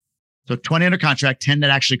 So 20 under contract, 10 that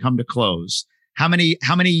actually come to close. How many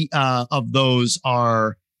of those do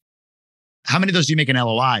you make an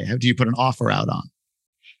LOI? How do you put an offer out on?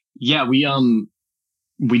 Yeah, we kind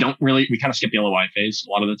of skip the LOI phase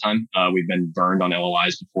a lot of the time. We've been burned on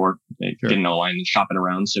LOIs before. They get an LOI and shop it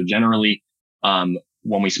around. So generally,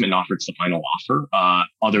 when we submit an offer, it's the final offer,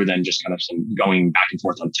 other than just kind of some going back and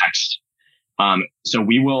forth on text. So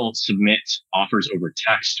we will submit offers over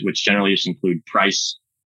text, which generally just include price,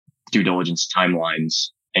 due diligence timelines,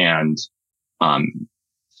 and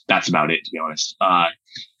that's about it, to be honest.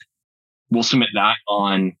 We'll submit that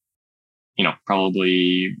on,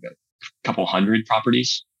 probably a couple hundred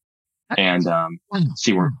properties, and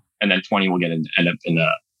see where, and then 20 will end up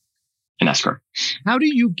in escrow. How do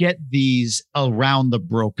you get these around the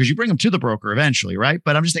broker? Because you bring them to the broker eventually, right?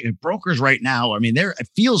 But I'm just thinking brokers right now, it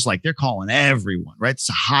feels like they're calling everyone, right? It's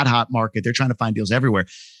a hot market. They're trying to find deals everywhere.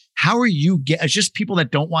 How are you it's just people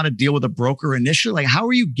that don't want to deal with a broker initially? Like, how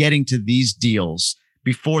are you getting to these deals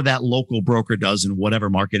before that local broker does in whatever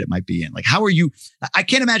market it might be in? Like, how are you? I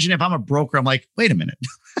can't imagine if I'm a broker, I'm like, wait a minute.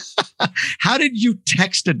 How did you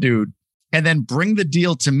text a dude and then bring the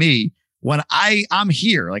deal to me when I'm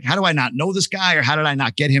here? Like, how do I not know this guy, or how did I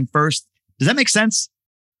not get him first? Does that make sense?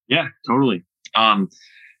 Yeah, totally.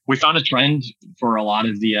 We found a trend for a lot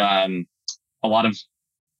of the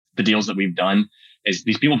deals that we've done is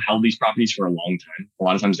these people have held these properties for a long time. A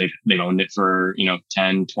lot of times they've owned it for,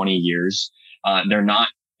 10, 20 years. They're not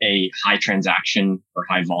a high transaction or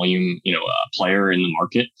high volume, player in the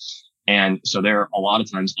market. And so they're a lot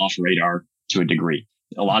of times off radar to a degree.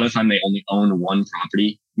 A lot of the time they only own one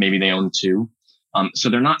property. Maybe they own 2. So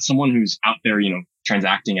they're not someone who's out there,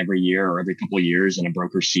 transacting every year or every couple of years, and a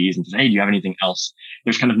broker sees and says, hey, do you have anything else?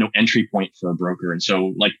 There's kind of no entry point for a broker. And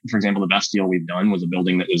so, like, for example, the best deal we've done was a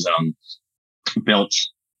building that was built,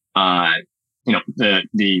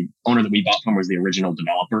 the owner that we bought from was the original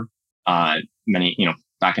developer,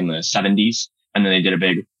 back in the 70s. And then they did a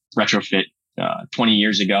big retrofit 20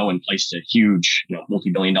 years ago and placed a huge,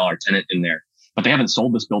 multi-billion-dollar tenant in there. But they haven't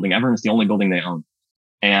sold this building ever, and it's the only building they own.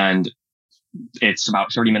 And it's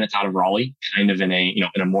about 30 minutes out of Raleigh, kind of in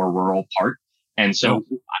a more rural part. And so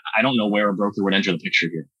I don't know where a broker would enter the picture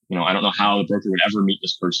here. I don't know how the broker would ever meet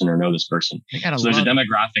this person or know this person. So there's a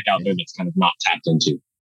demographic out there that's kind of not tapped into.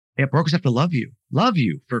 Yeah, brokers have to love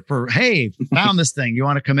you for hey, found this thing. You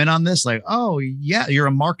want to come in on this? Like, oh yeah, you're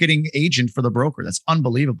a marketing agent for the broker. That's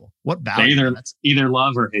unbelievable. What value? They either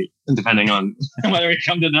love or hate, depending on whether we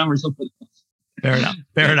come to them or something. Fair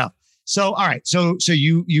enough. So all right, so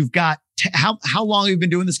you've got how long have you been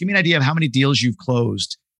doing this? Give me an idea of how many deals you've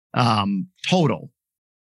closed total.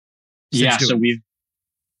 Yeah, so we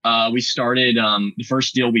started the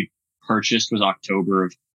first deal we purchased was October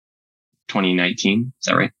of 2019. Is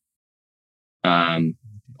that right? I'm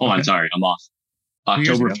sorry, I'm off.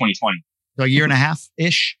 October of 2020. So a year and a half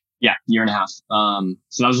ish. Yeah, year and a half.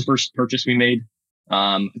 So that was the first purchase we made.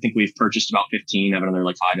 I think we've purchased about 15. I have another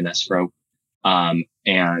like 5 in escrow.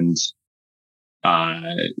 And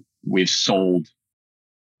we've sold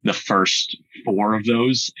the first 4 of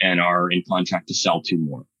those and are in contract to sell 2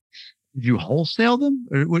 more. Did you wholesale them,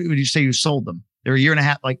 or what would you say you sold them? They're a year and a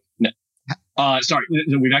half, like. No. Sorry,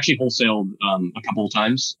 we've actually wholesaled a couple of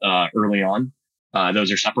times early on.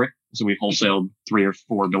 Those are separate, so we've wholesaled 3 or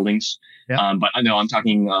 4 buildings. Yeah. But I know I'm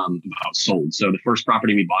talking about sold. So the first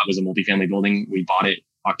property we bought was a multifamily building. We bought it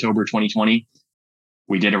October 2020.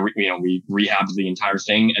 We did we rehabbed the entire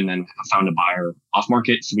thing and then found a buyer off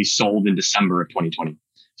market. So we sold in December of 2020.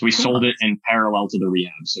 So we sold it in parallel to the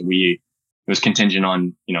rehab. So it was contingent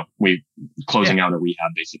on, we closing out a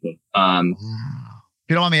rehab basically. If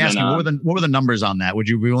you don't mind me asking, what were the numbers on that? Would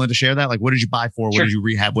you be willing to share that? Like, what did you buy for? Sure. What did you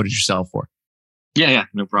rehab? What did you sell for? Yeah,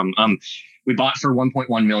 no problem. We bought for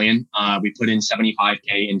 1.1 million. We put in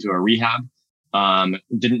 75K into a rehab.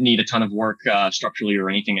 Didn't need a ton of work structurally or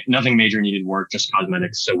anything. Nothing major needed work, just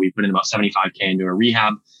cosmetics. So we put in about 75K into a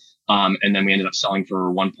rehab. And then we ended up selling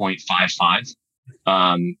for 1.55,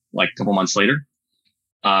 like a couple months later.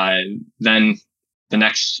 Then the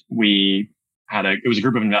next it was a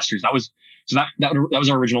group of investors. That was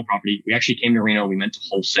our original property. We actually came to Reno. We meant to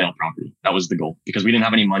wholesale property. That was the goal because we didn't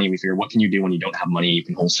have any money. We figured, what can you do when you don't have money? You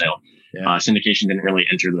can wholesale. Yeah. Syndication didn't really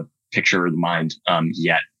enter the picture or the mind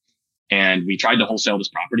yet. And we tried to wholesale this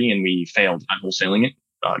property and we failed at wholesaling it.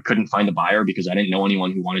 Couldn't find a buyer because I didn't know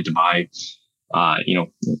anyone who wanted to buy, $1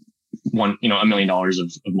 million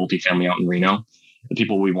of multifamily out in Reno. The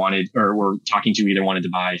people we wanted or were talking to either wanted to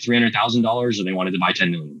buy $300,000 or they wanted to buy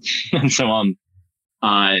 $10 million. And so,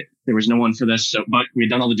 there was no one for this. So, but we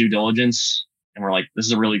had done all the due diligence and we're like, this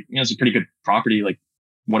is it's a pretty good property. Like,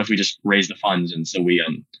 what if we just raise the funds? And so we,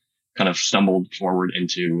 kind of stumbled forward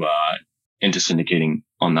into syndicating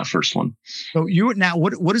on that first one. So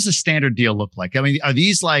what does a standard deal look like? I mean, are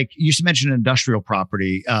these like, you mentioned industrial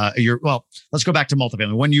property, let's go back to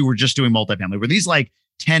multifamily. When you were just doing multifamily, were these like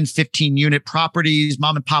 10, 15 unit properties,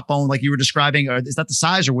 mom and pop owned, like you were describing, or is that the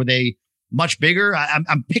size or were they much bigger?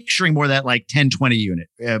 I'm picturing more that like 10, 20 unit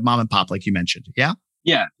mom and pop, like you mentioned. Yeah.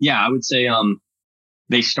 Yeah. I would say,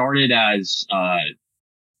 they started as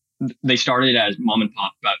mom and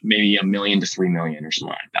pop, about maybe $1 million to $3 million or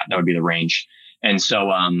something like that. That would be the range. And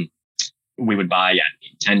so, we would buy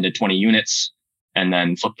 10 to 20 units and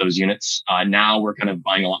then flip those units. Now we're kind of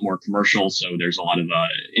buying a lot more commercial. So there's a lot of,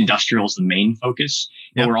 industrials, the main focus,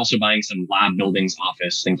 but we're also buying some lab buildings,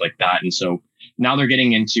 office, things like that. And so now they're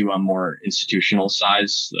getting into a more institutional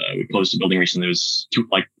size. We closed a building recently. It was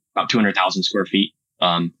about 200,000 square feet,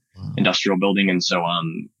 industrial building. And so,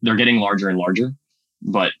 they're getting larger and larger,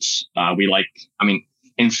 but,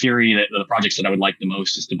 in theory, the projects that I would like the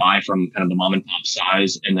most is to buy from kind of the mom and pop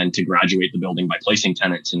size and then to graduate the building by placing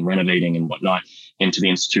tenants and renovating and whatnot into the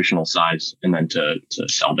institutional size and then to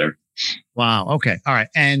sell there. Wow. Okay. All right.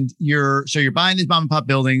 And you're buying these mom and pop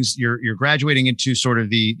buildings, you're graduating into sort of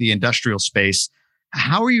the industrial space.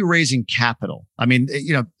 How are you raising capital? I mean,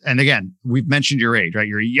 and again, we've mentioned your age, right?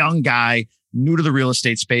 You're a young guy, new to the real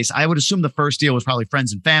estate space. I would assume the first deal was probably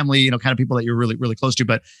friends and family, kind of people that you're really, really close to,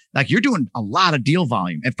 but like you're doing a lot of deal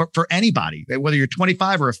volume. And for anybody, whether you're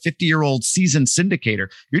 25 or a 50-year-old seasoned syndicator,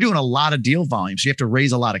 you're doing a lot of deal volume. So you have to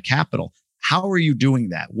raise a lot of capital. How are you doing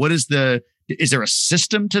that? Is there a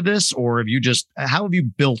system to this, or how have you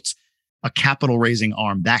built a capital raising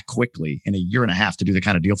arm that quickly in a year and a half to do the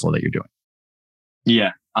kind of deal flow that you're doing?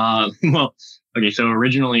 Yeah. Okay. So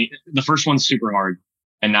originally the first one's super hard.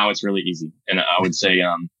 And now it's really easy. And I would say,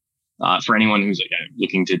 for anyone who's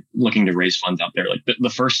looking to raise funds out there, like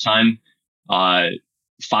the first time, 5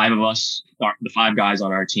 of us, the 5 guys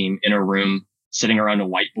on our team in a room, sitting around a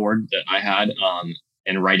whiteboard that I had,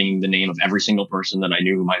 and writing the name of every single person that I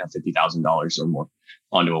knew who might have $50,000 or more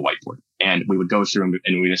onto a whiteboard. And we would go through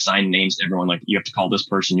and we'd assign names to everyone. Like, you have to call this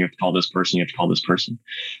person, you have to call this person, you have to call this person.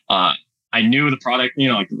 I knew the product,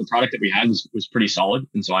 like the product that we had was pretty solid.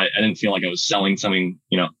 And so I didn't feel like I was selling something,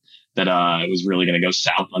 that was really going to go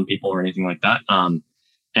south on people or anything like that.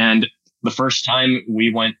 And the first time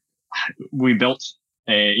we built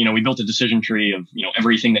a decision tree of,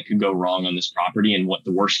 everything that could go wrong on this property and what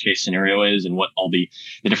the worst case scenario is and what all the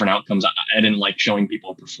different outcomes. I didn't like showing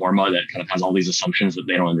people a pro forma that kind of has all these assumptions that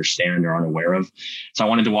they don't understand or aren't aware of. So I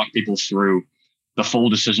wanted to walk people through the full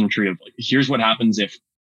decision tree of, like, here's what happens if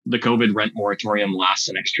the COVID rent moratorium lasts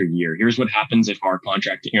an extra year. Here's what happens if our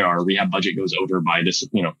contract, our rehab budget goes over by this,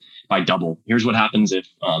 by double. Here's what happens if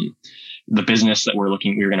the business that we're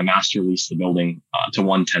going to master lease the building to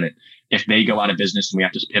one tenant. If they go out of business and we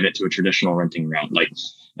have to pivot to a traditional renting route, like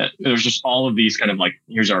there's just all of these kind of like,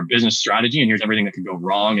 here's our business strategy and here's everything that could go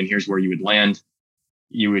wrong. And here's where you would land.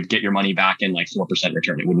 You would get your money back in like 4%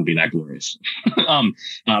 return. It wouldn't be that glorious.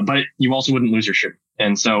 But you also wouldn't lose your shit.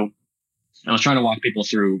 And so I was trying to walk people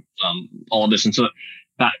through all of this. And so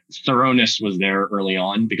that thoroughness was there early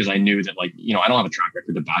on because I knew that, like, I don't have a track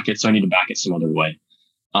record to back it. So I need to back it some other way.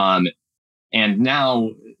 And now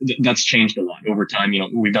that's changed a lot over time.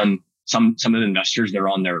 We've done some of the investors, they're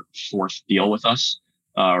on their fourth deal with us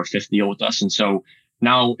or fifth deal with us. And so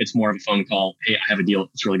now it's more of a phone call. Hey, I have a deal.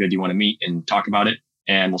 It's really good. Do you want to meet and talk about it?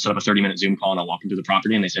 And we'll set up a 30-minute Zoom call and I'll walk them through the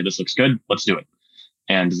property and they say, this looks good. Let's do it.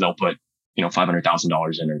 And they'll put,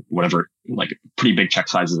 $500,000 in or whatever, like pretty big check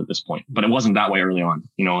sizes at this point. But it wasn't that way early on.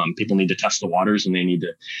 People need to test the waters and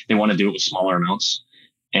they want to do it with smaller amounts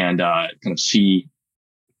and kind of see,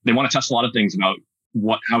 they want to test a lot of things about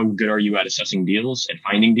how good are you at assessing deals and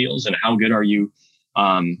finding deals and how good are you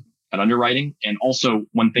at underwriting? And also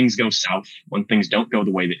when things go south, when things don't go the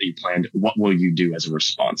way that you planned, what will you do as a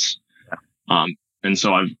response? Yeah. And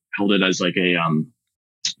so I've held it as like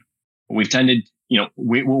we've tended,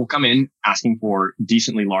 we will come in asking for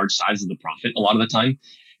decently large sizes of the profit a lot of the time.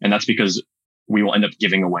 And that's because we will end up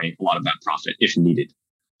giving away a lot of that profit if needed.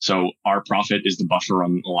 So our profit is the buffer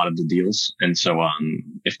on a lot of the deals. And so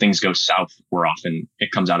if things go south,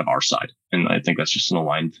 it comes out of our side. And I think that's just an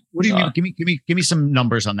aligned. What do you mean? Give me some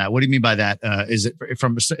numbers on that. What do you mean by that? Is it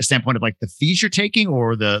from a standpoint of like the fees you're taking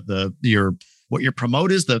or what your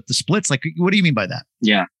promote is, the splits? Like, what do you mean by that?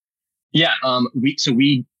 Yeah. Yeah. We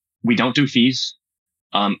don't do fees.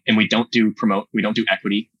 And we don't do promote. We don't do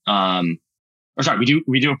equity.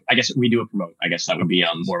 We do. I guess we do a promote. I guess that would be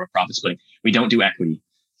more of a profit splitting. We don't do equity.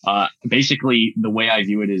 Basically, the way I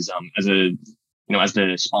view it is as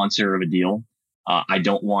the sponsor of a deal, I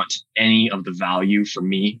don't want any of the value for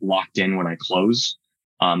me locked in when I close.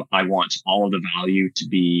 I want all of the value to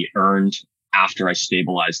be earned after I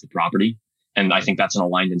stabilize the property. And I think that's an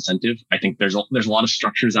aligned incentive. I think there's a lot of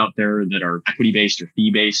structures out there that are equity based or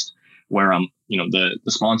fee based where the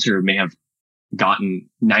sponsor may have gotten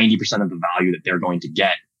 90% of the value that they're going to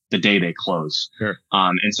get the day they close. Sure.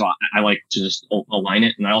 And so I like to just align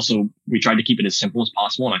it. And we tried to keep it as simple as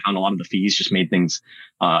possible. And I found a lot of the fees just made things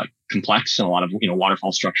complex, and a lot of,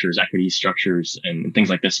 waterfall structures, equity structures, and things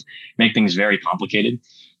like this make things very complicated.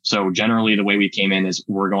 So generally the way we came in is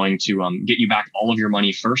we're going to get you back all of your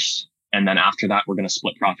money first. And then after that, we're going to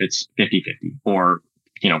split profits 50-50 or,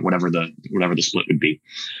 whatever the split would be.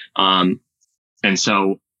 And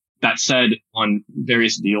so that said, on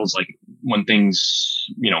various deals, like when things,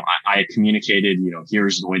 I communicated,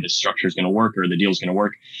 here's the way the structure is going to work or the deal is going to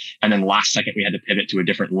work. And then last second, we had to pivot to a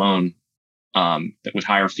different loan that with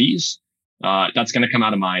higher fees. That's going to come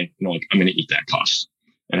out of my, I'm going to eat that cost.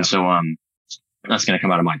 And so that's going to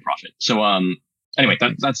come out of my profit. So anyway,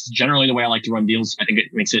 that's generally the way I like to run deals. I think it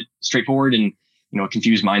makes it straightforward, and a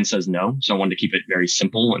confused mind says no. So I wanted to keep it very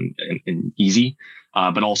simple and easy.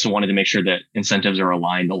 But also wanted to make sure that incentives are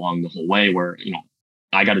aligned along the whole way where,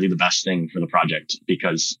 I got to do the best thing for the project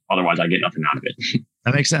because otherwise I get nothing out of it.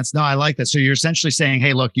 That makes sense. No, I like that. So you're essentially saying,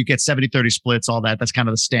 hey, look, you get 70-30 splits, all that. That's kind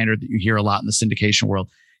of the standard that you hear a lot in the syndication world.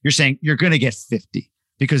 You're saying you're going to get 50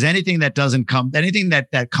 because anything that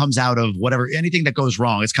comes out of whatever, anything that goes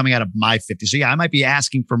wrong, it's coming out of my 50. So yeah, I might be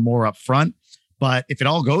asking for more up front. But if it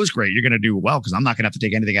all goes great, you're going to do well because I'm not going to have to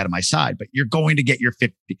take anything out of my side. But you're going to get your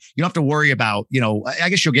 50. You don't have to worry about, I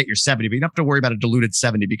guess you'll get your 70, but you don't have to worry about a diluted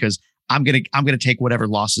 70 because I'm going to take whatever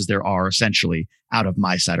losses there are essentially out of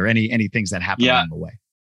my side or any things that happen along the way.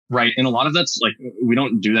 Right. And a lot of that's like, we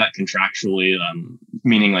don't do that contractually,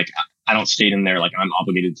 meaning like I don't state in there like I'm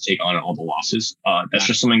obligated to take on all the losses. That's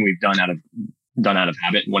just something we've done out of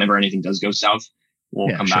habit. Whenever anything does go south,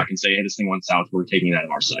 we'll come back and say, hey, this thing went south. We're taking it out of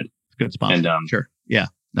our side. Good sponsor. And sure. Yeah.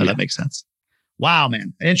 No, that makes sense. Wow,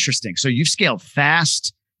 man. Interesting. So you've scaled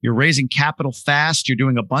fast. You're raising capital fast. You're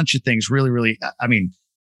doing a bunch of things really, really. I mean,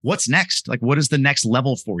 what's next? Like, what is the next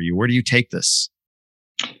level for you? Where do you take this?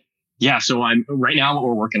 Yeah. So I'm right now, what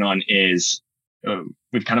we're working on is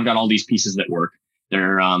we've kind of got all these pieces that work.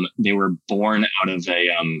 They were born out of a,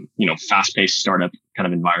 fast-paced startup kind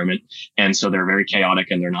of environment. And so they're very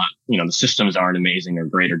chaotic and they're not, the systems aren't amazing or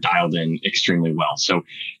great or dialed in extremely well. So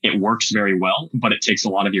it works very well, but it takes a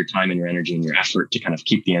lot of your time and your energy and your effort to kind of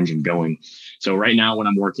keep the engine going. So right now what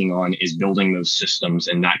I'm working on is building those systems,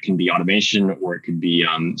 and that can be automation or it could be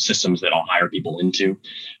systems that I'll hire people into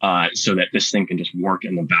so that this thing can just work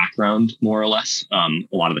in the background more or less a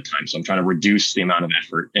lot of the time. So I'm trying to reduce the amount of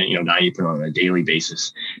effort and, that you put on a daily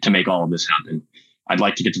basis to make all of this happen. I'd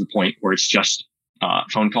like to get to the point where it's just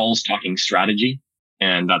phone calls talking strategy.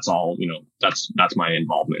 And that's all, that's my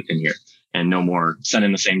involvement in here, and no more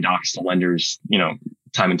sending the same docs to lenders,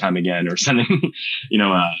 time and time again, or sending,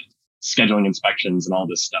 scheduling inspections and all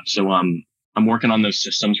this stuff. So, I'm working on those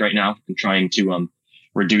systems right now and trying to,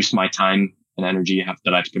 reduce my time and energy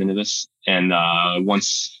that I have to put into this. And,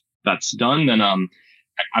 once that's done, then, I'm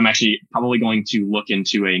actually probably going to look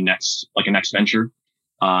into a next venture.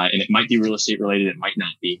 And it might be real estate related. It might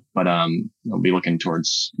not be, but, I'll be looking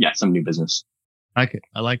towards, some new business. I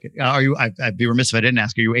like it. I'd be remiss if I didn't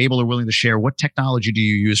ask, are you able or willing to share what technology do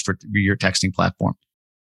you use for your texting platform?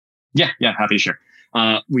 Yeah. Happy to share.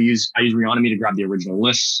 I use Reonomy to grab the original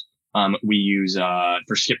lists. We use, for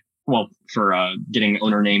getting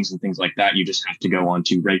owner names and things like that, you just have to go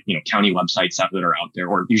onto, county websites that are out there,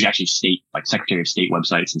 or usually actually state, like Secretary of State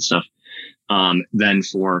websites and stuff. Then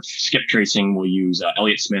for skip tracing, we'll use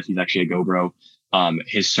Elliott Smith. He's actually a GoBro.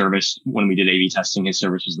 His service, when we did A/B testing, his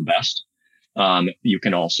service was the best. You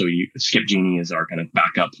can also use Skip Genie as our kind of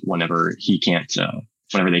backup whenever they can't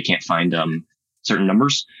find certain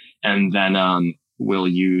numbers. And then we'll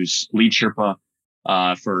use Lead Sherpa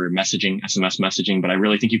for messaging, SMS messaging. But I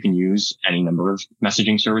really think you can use any number of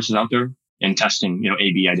messaging services out there. In testing,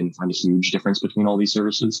 A/B, I didn't find a huge difference between all these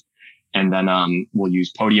services. And then we'll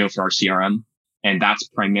use Podio for our CRM. And that's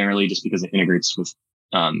primarily just because it integrates with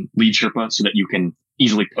Lead Sherpa so that you can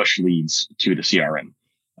easily push leads to the CRM.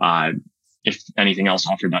 If anything else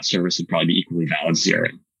offered that service, it'd probably be equally valid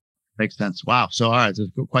CRM. Makes sense. Wow. So, all right, there's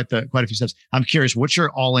quite a few steps. I'm curious, what's your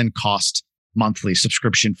all-in cost monthly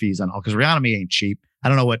subscription fees on all? Because Reonomy ain't cheap. I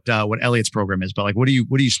don't know what Elliott's program is, but like, what do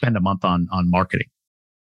you spend a month on marketing?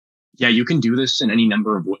 Yeah, you can do this in any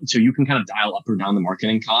number of ways. So you can kind of dial up or down the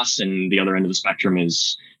marketing costs, and the other end of the spectrum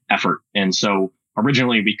is effort. And so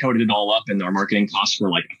originally we coded it all up, and our marketing costs were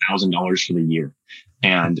like $1,000 for the year.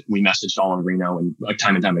 And we messaged all of Reno and like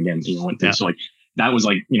time and time again, went through. Yeah. So like that was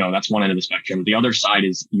like, that's one end of the spectrum. The other side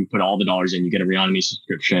is you put all the dollars in, you get a Reonomy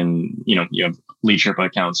subscription, you have Lead Sherpa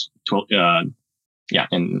accounts,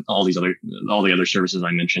 and all the other services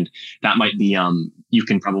I mentioned. That might be, you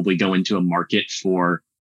can probably go into a market for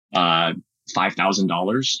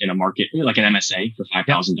 $5,000 in a market, like an MSA for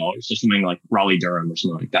 $5,000, so something like Raleigh Durham or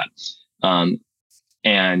something like that.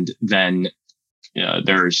 And then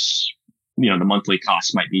there's, the monthly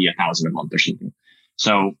cost might be $1,000 a month or something.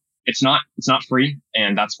 So it's not free.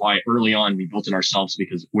 And that's why early on we built it ourselves,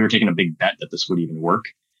 because we were taking a big bet that this would even work.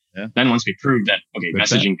 Yeah. Then once we proved that, okay, good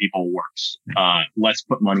messaging bet. People works, let's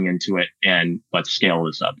put money into it and let's scale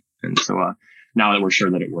this up. And so now that we're sure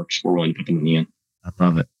that it works, we're willing to put the money in. I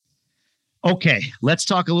love it. Okay, let's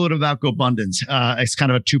talk a little bit about GoBundance. It's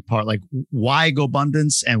kind of a two-part, like why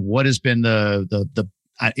GoBundance and what has been the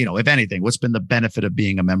if anything, what's been the benefit of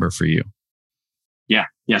being a member for you? Yeah.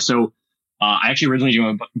 So I actually originally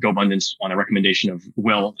joined GoBundance on a recommendation of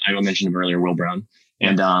Will. I mentioned him earlier, Will Brown.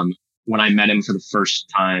 And when I met him for the first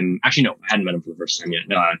time, actually, no, I hadn't met him for the first time yet.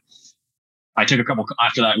 I took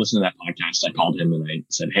after that, I listened to that podcast, I called him and I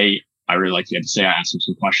said, hey, I really like what you had to say. I asked him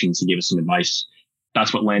some questions. He gave us some advice.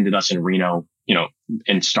 That's what landed us in Reno,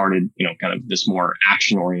 and started, kind of this more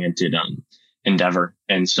action oriented endeavor.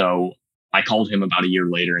 And so I called him about a year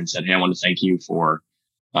later and said, hey, I want to thank you for,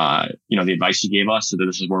 the advice you gave us, so that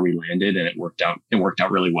this is where we landed, and it worked out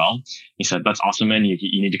really well. He said, that's awesome, man.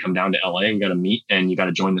 You need to come down to LA. We got to meet and you got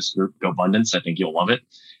to join this group, GoBundance. I think you'll love it.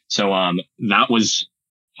 So, that was,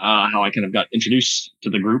 how I kind of got introduced to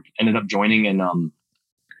the group, ended up joining. And,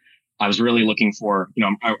 I was really looking for,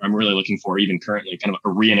 I'm really looking for even currently kind of a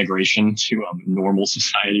reintegration to normal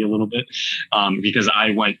society a little bit. Because I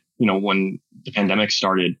went, when the pandemic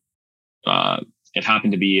started, it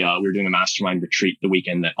happened to be, we were doing a mastermind retreat the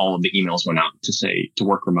weekend that all of the emails went out to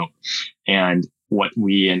work remote. And what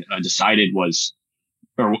we decided was,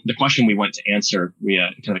 or the question we went to answer, we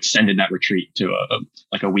kind of extended that retreat to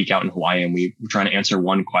a week out in Hawaii. And we were trying to answer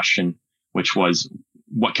one question which was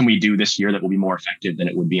what can we do this year that will be more effective than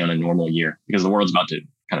it would be on a normal year, because the world's about to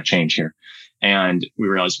kind of change here. And we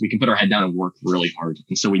realized we can put our head down and work really hard.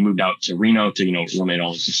 And so we moved out to Reno to, eliminate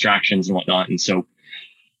all those distractions and whatnot. And so,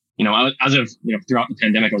 as of, throughout the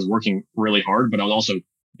pandemic, I was working really hard, but I was also,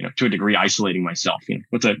 to a degree isolating myself,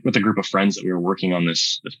 with a group of friends that we were working on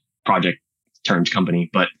this project turned company,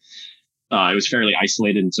 but it was fairly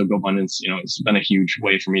isolated. And so GoBundance, it's been a huge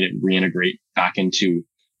way for me to reintegrate back into,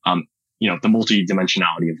 the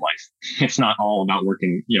multi-dimensionality of life. It's not all about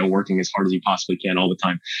working as hard as you possibly can all the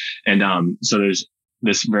time. And so there's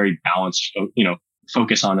this very balanced,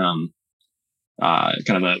 focus on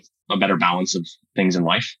kind of a better balance of things in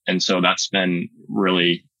life. And so that's been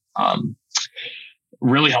really,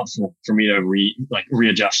 really helpful for me to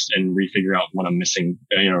readjust and refigure out what I'm missing,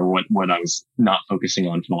 or what I was not focusing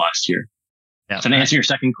on for the last year. Yeah. So to answer your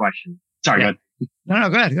second question, sorry, yeah. Go ahead. No,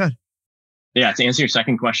 go ahead. Yeah, to answer your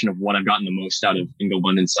second question of what I've gotten the most out of in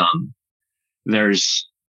GoBundance,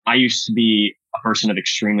 I used to be a person of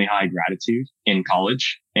extremely high gratitude in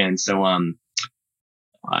college. And so, I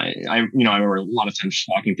remember a lot of times just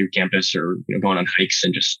walking through campus or, going on hikes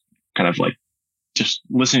and just kind of just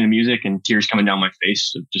listening to music and tears coming down my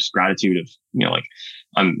face of just gratitude of,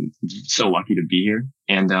 I'm so lucky to be here.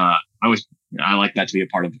 And, I like that to be a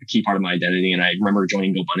key part of my identity. And I remember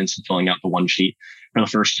joining GoBundance and filling out the one sheet for the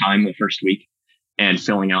first time, the first week, and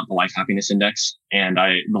filling out the life happiness index. And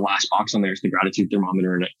the last box on there is the gratitude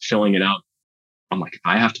thermometer, and filling it out, I'm like,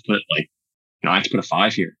 I have to put a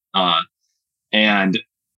 5 here. And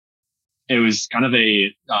it was kind of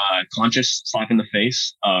a conscious slap in the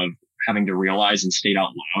face of having to realize and state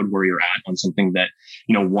out loud where you're at on something that,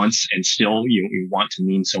 once and still you want to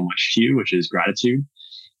mean so much to you, which is gratitude.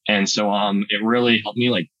 And so, it really helped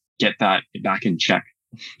me get that back in check.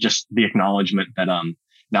 Just the acknowledgement that,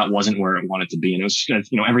 that wasn't where it wanted to be. And it was,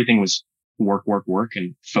 everything was work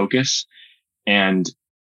and focus. And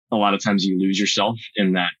a lot of times you lose yourself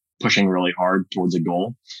in that pushing really hard towards a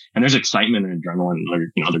goal. And there's excitement and adrenaline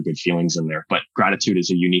and other good feelings in there. But gratitude is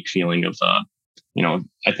a unique feeling of, I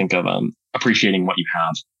think of, appreciating what you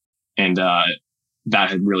have. And, that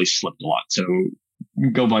had really slipped a lot. So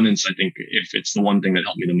GoBundance, I think if it's the one thing that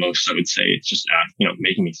helped me the most, I would say it's just,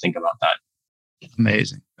 making me think about that.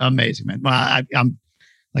 Amazing, man. Well, I'm,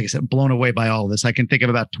 like I said, blown away by all of this. I can think of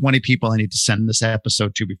about 20 people I need to send this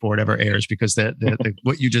episode to before it ever airs, because the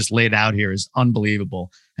what you just laid out here is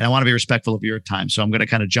unbelievable. And I want to be respectful of your time. So I'm going to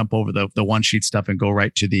kind of jump over the one sheet stuff and go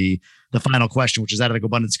right to the final question, which is out of the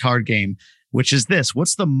GoBundance card game, which is this: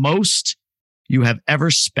 what's the most you have ever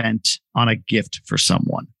spent on a gift for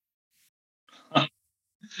someone?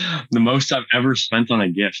 The most I've ever spent on a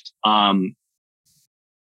gift.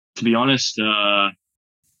 To be honest,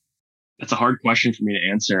 that's a hard question for me to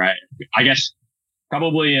answer. I guess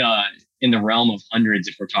probably in the realm of hundreds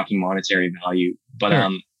if we're talking monetary value. But sure.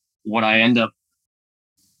 What I end up,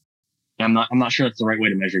 I'm not sure that's the right way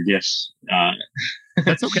to measure gifts.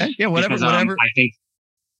 That's okay. Yeah, whatever. I think,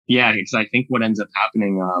 because I think what ends up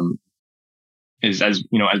happening is as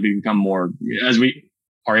we become more, as we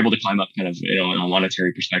are able to climb up kind of, in a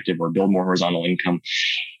monetary perspective or build more horizontal income,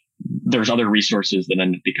 there's other resources that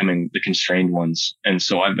end up becoming the constrained ones. And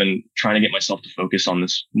so I've been trying to get myself to focus on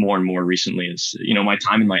this more and more recently. Is, my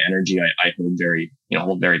time and my energy, I hold very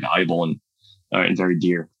valuable and very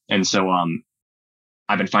dear. And so,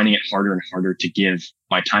 I've been finding it harder and harder to give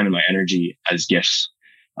my time and my energy as gifts,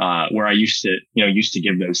 where I used to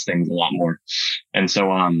give those things a lot more. And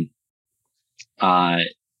so, I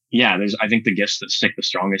think the gifts that stick the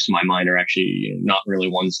strongest in my mind are actually not really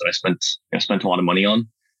ones that I spent a lot of money on,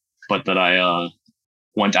 but that I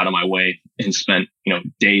went out of my way and spent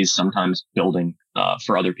days sometimes building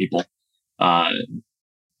for other people,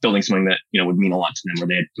 building something that would mean a lot to them, where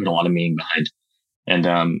they had put a lot of meaning behind. And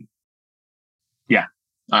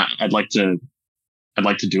I'd like to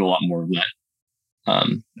do a lot more of that.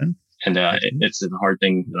 It's a hard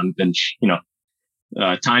thing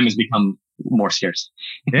that time has become more scarce.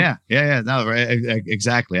 Yeah. No, right.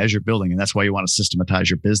 Exactly. As you're building, and that's why you want to systematize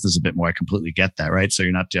your business a bit more. I completely get that. Right. So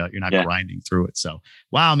you're not grinding through it. So,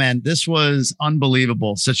 wow, man, this was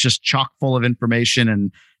unbelievable. So it's just chock full of information.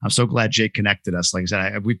 And I'm so glad Jake connected us. Like I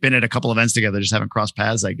said, we've been at a couple events together, just haven't crossed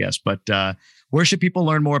paths, I guess. But where should people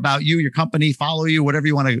learn more about you, your company, follow you, whatever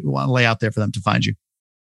you want to lay out there for them to find you?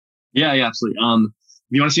 Yeah, absolutely. If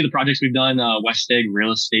you want to see the projects we've done,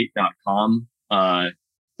 westegg.com.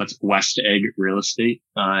 That's West Egg Real Estate.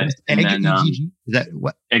 West Egg, EGG? Is that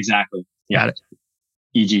what? Exactly. Yeah. Got it.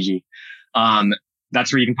 EGG.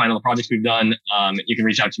 That's where you can find all the projects we've done. You can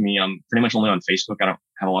reach out to me. I'm pretty much only on Facebook. I don't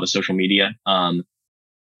have a lot of social media.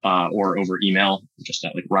 or over email, just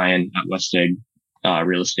at like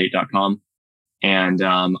ryan@westegrealestate.com. And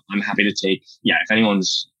I'm happy to take, if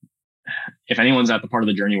anyone's at the part of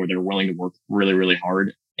the journey where they're willing to work really, really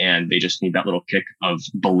hard and they just need that little kick of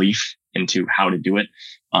belief into how to do it,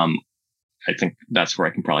 I think that's where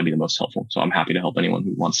I can probably be the most helpful. So I'm happy to help anyone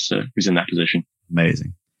who's in that position.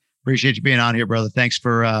 Amazing. Appreciate you being on here, brother. Thanks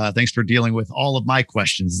for dealing with all of my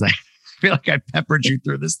questions. I feel like I peppered you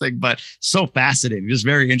through this thing, but so fascinating. Just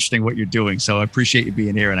very interesting what you're doing. So I appreciate you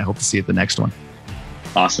being here and I hope to see you at the next one.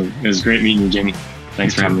 Awesome. It was great meeting you, Jamie.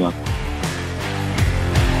 Thanks for having me on.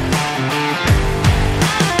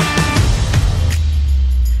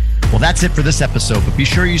 Well, that's it for this episode, but be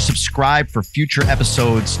sure you subscribe for future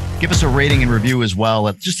episodes. Give us a rating and review as well.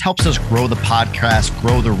 It just helps us grow the podcast,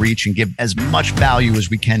 grow the reach, and give as much value as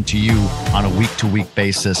we can to you on a week-to-week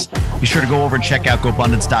basis. Be sure to go over and check out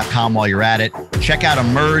GoBundance.com while you're at it. Check out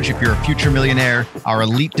Emerge if you're a future millionaire, our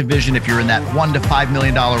elite division if you're in that $1 to $5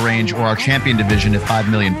 million range, or our champion division at $5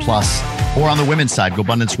 million plus. Or on the women's side,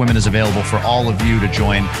 GoBundance Women is available for all of you to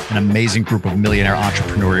join an amazing group of millionaire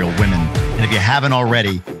entrepreneurial women. And if you haven't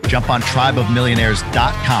already, jump on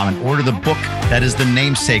tribeofmillionaires.com and order the book that is the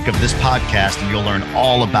namesake of this podcast, and you'll learn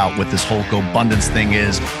all about what this whole GoBundance thing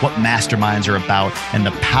is, what masterminds are about, and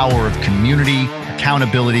the power of community,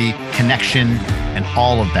 accountability, connection, and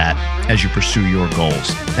all of that as you pursue your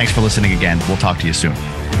goals. Thanks for listening again. We'll talk to you soon.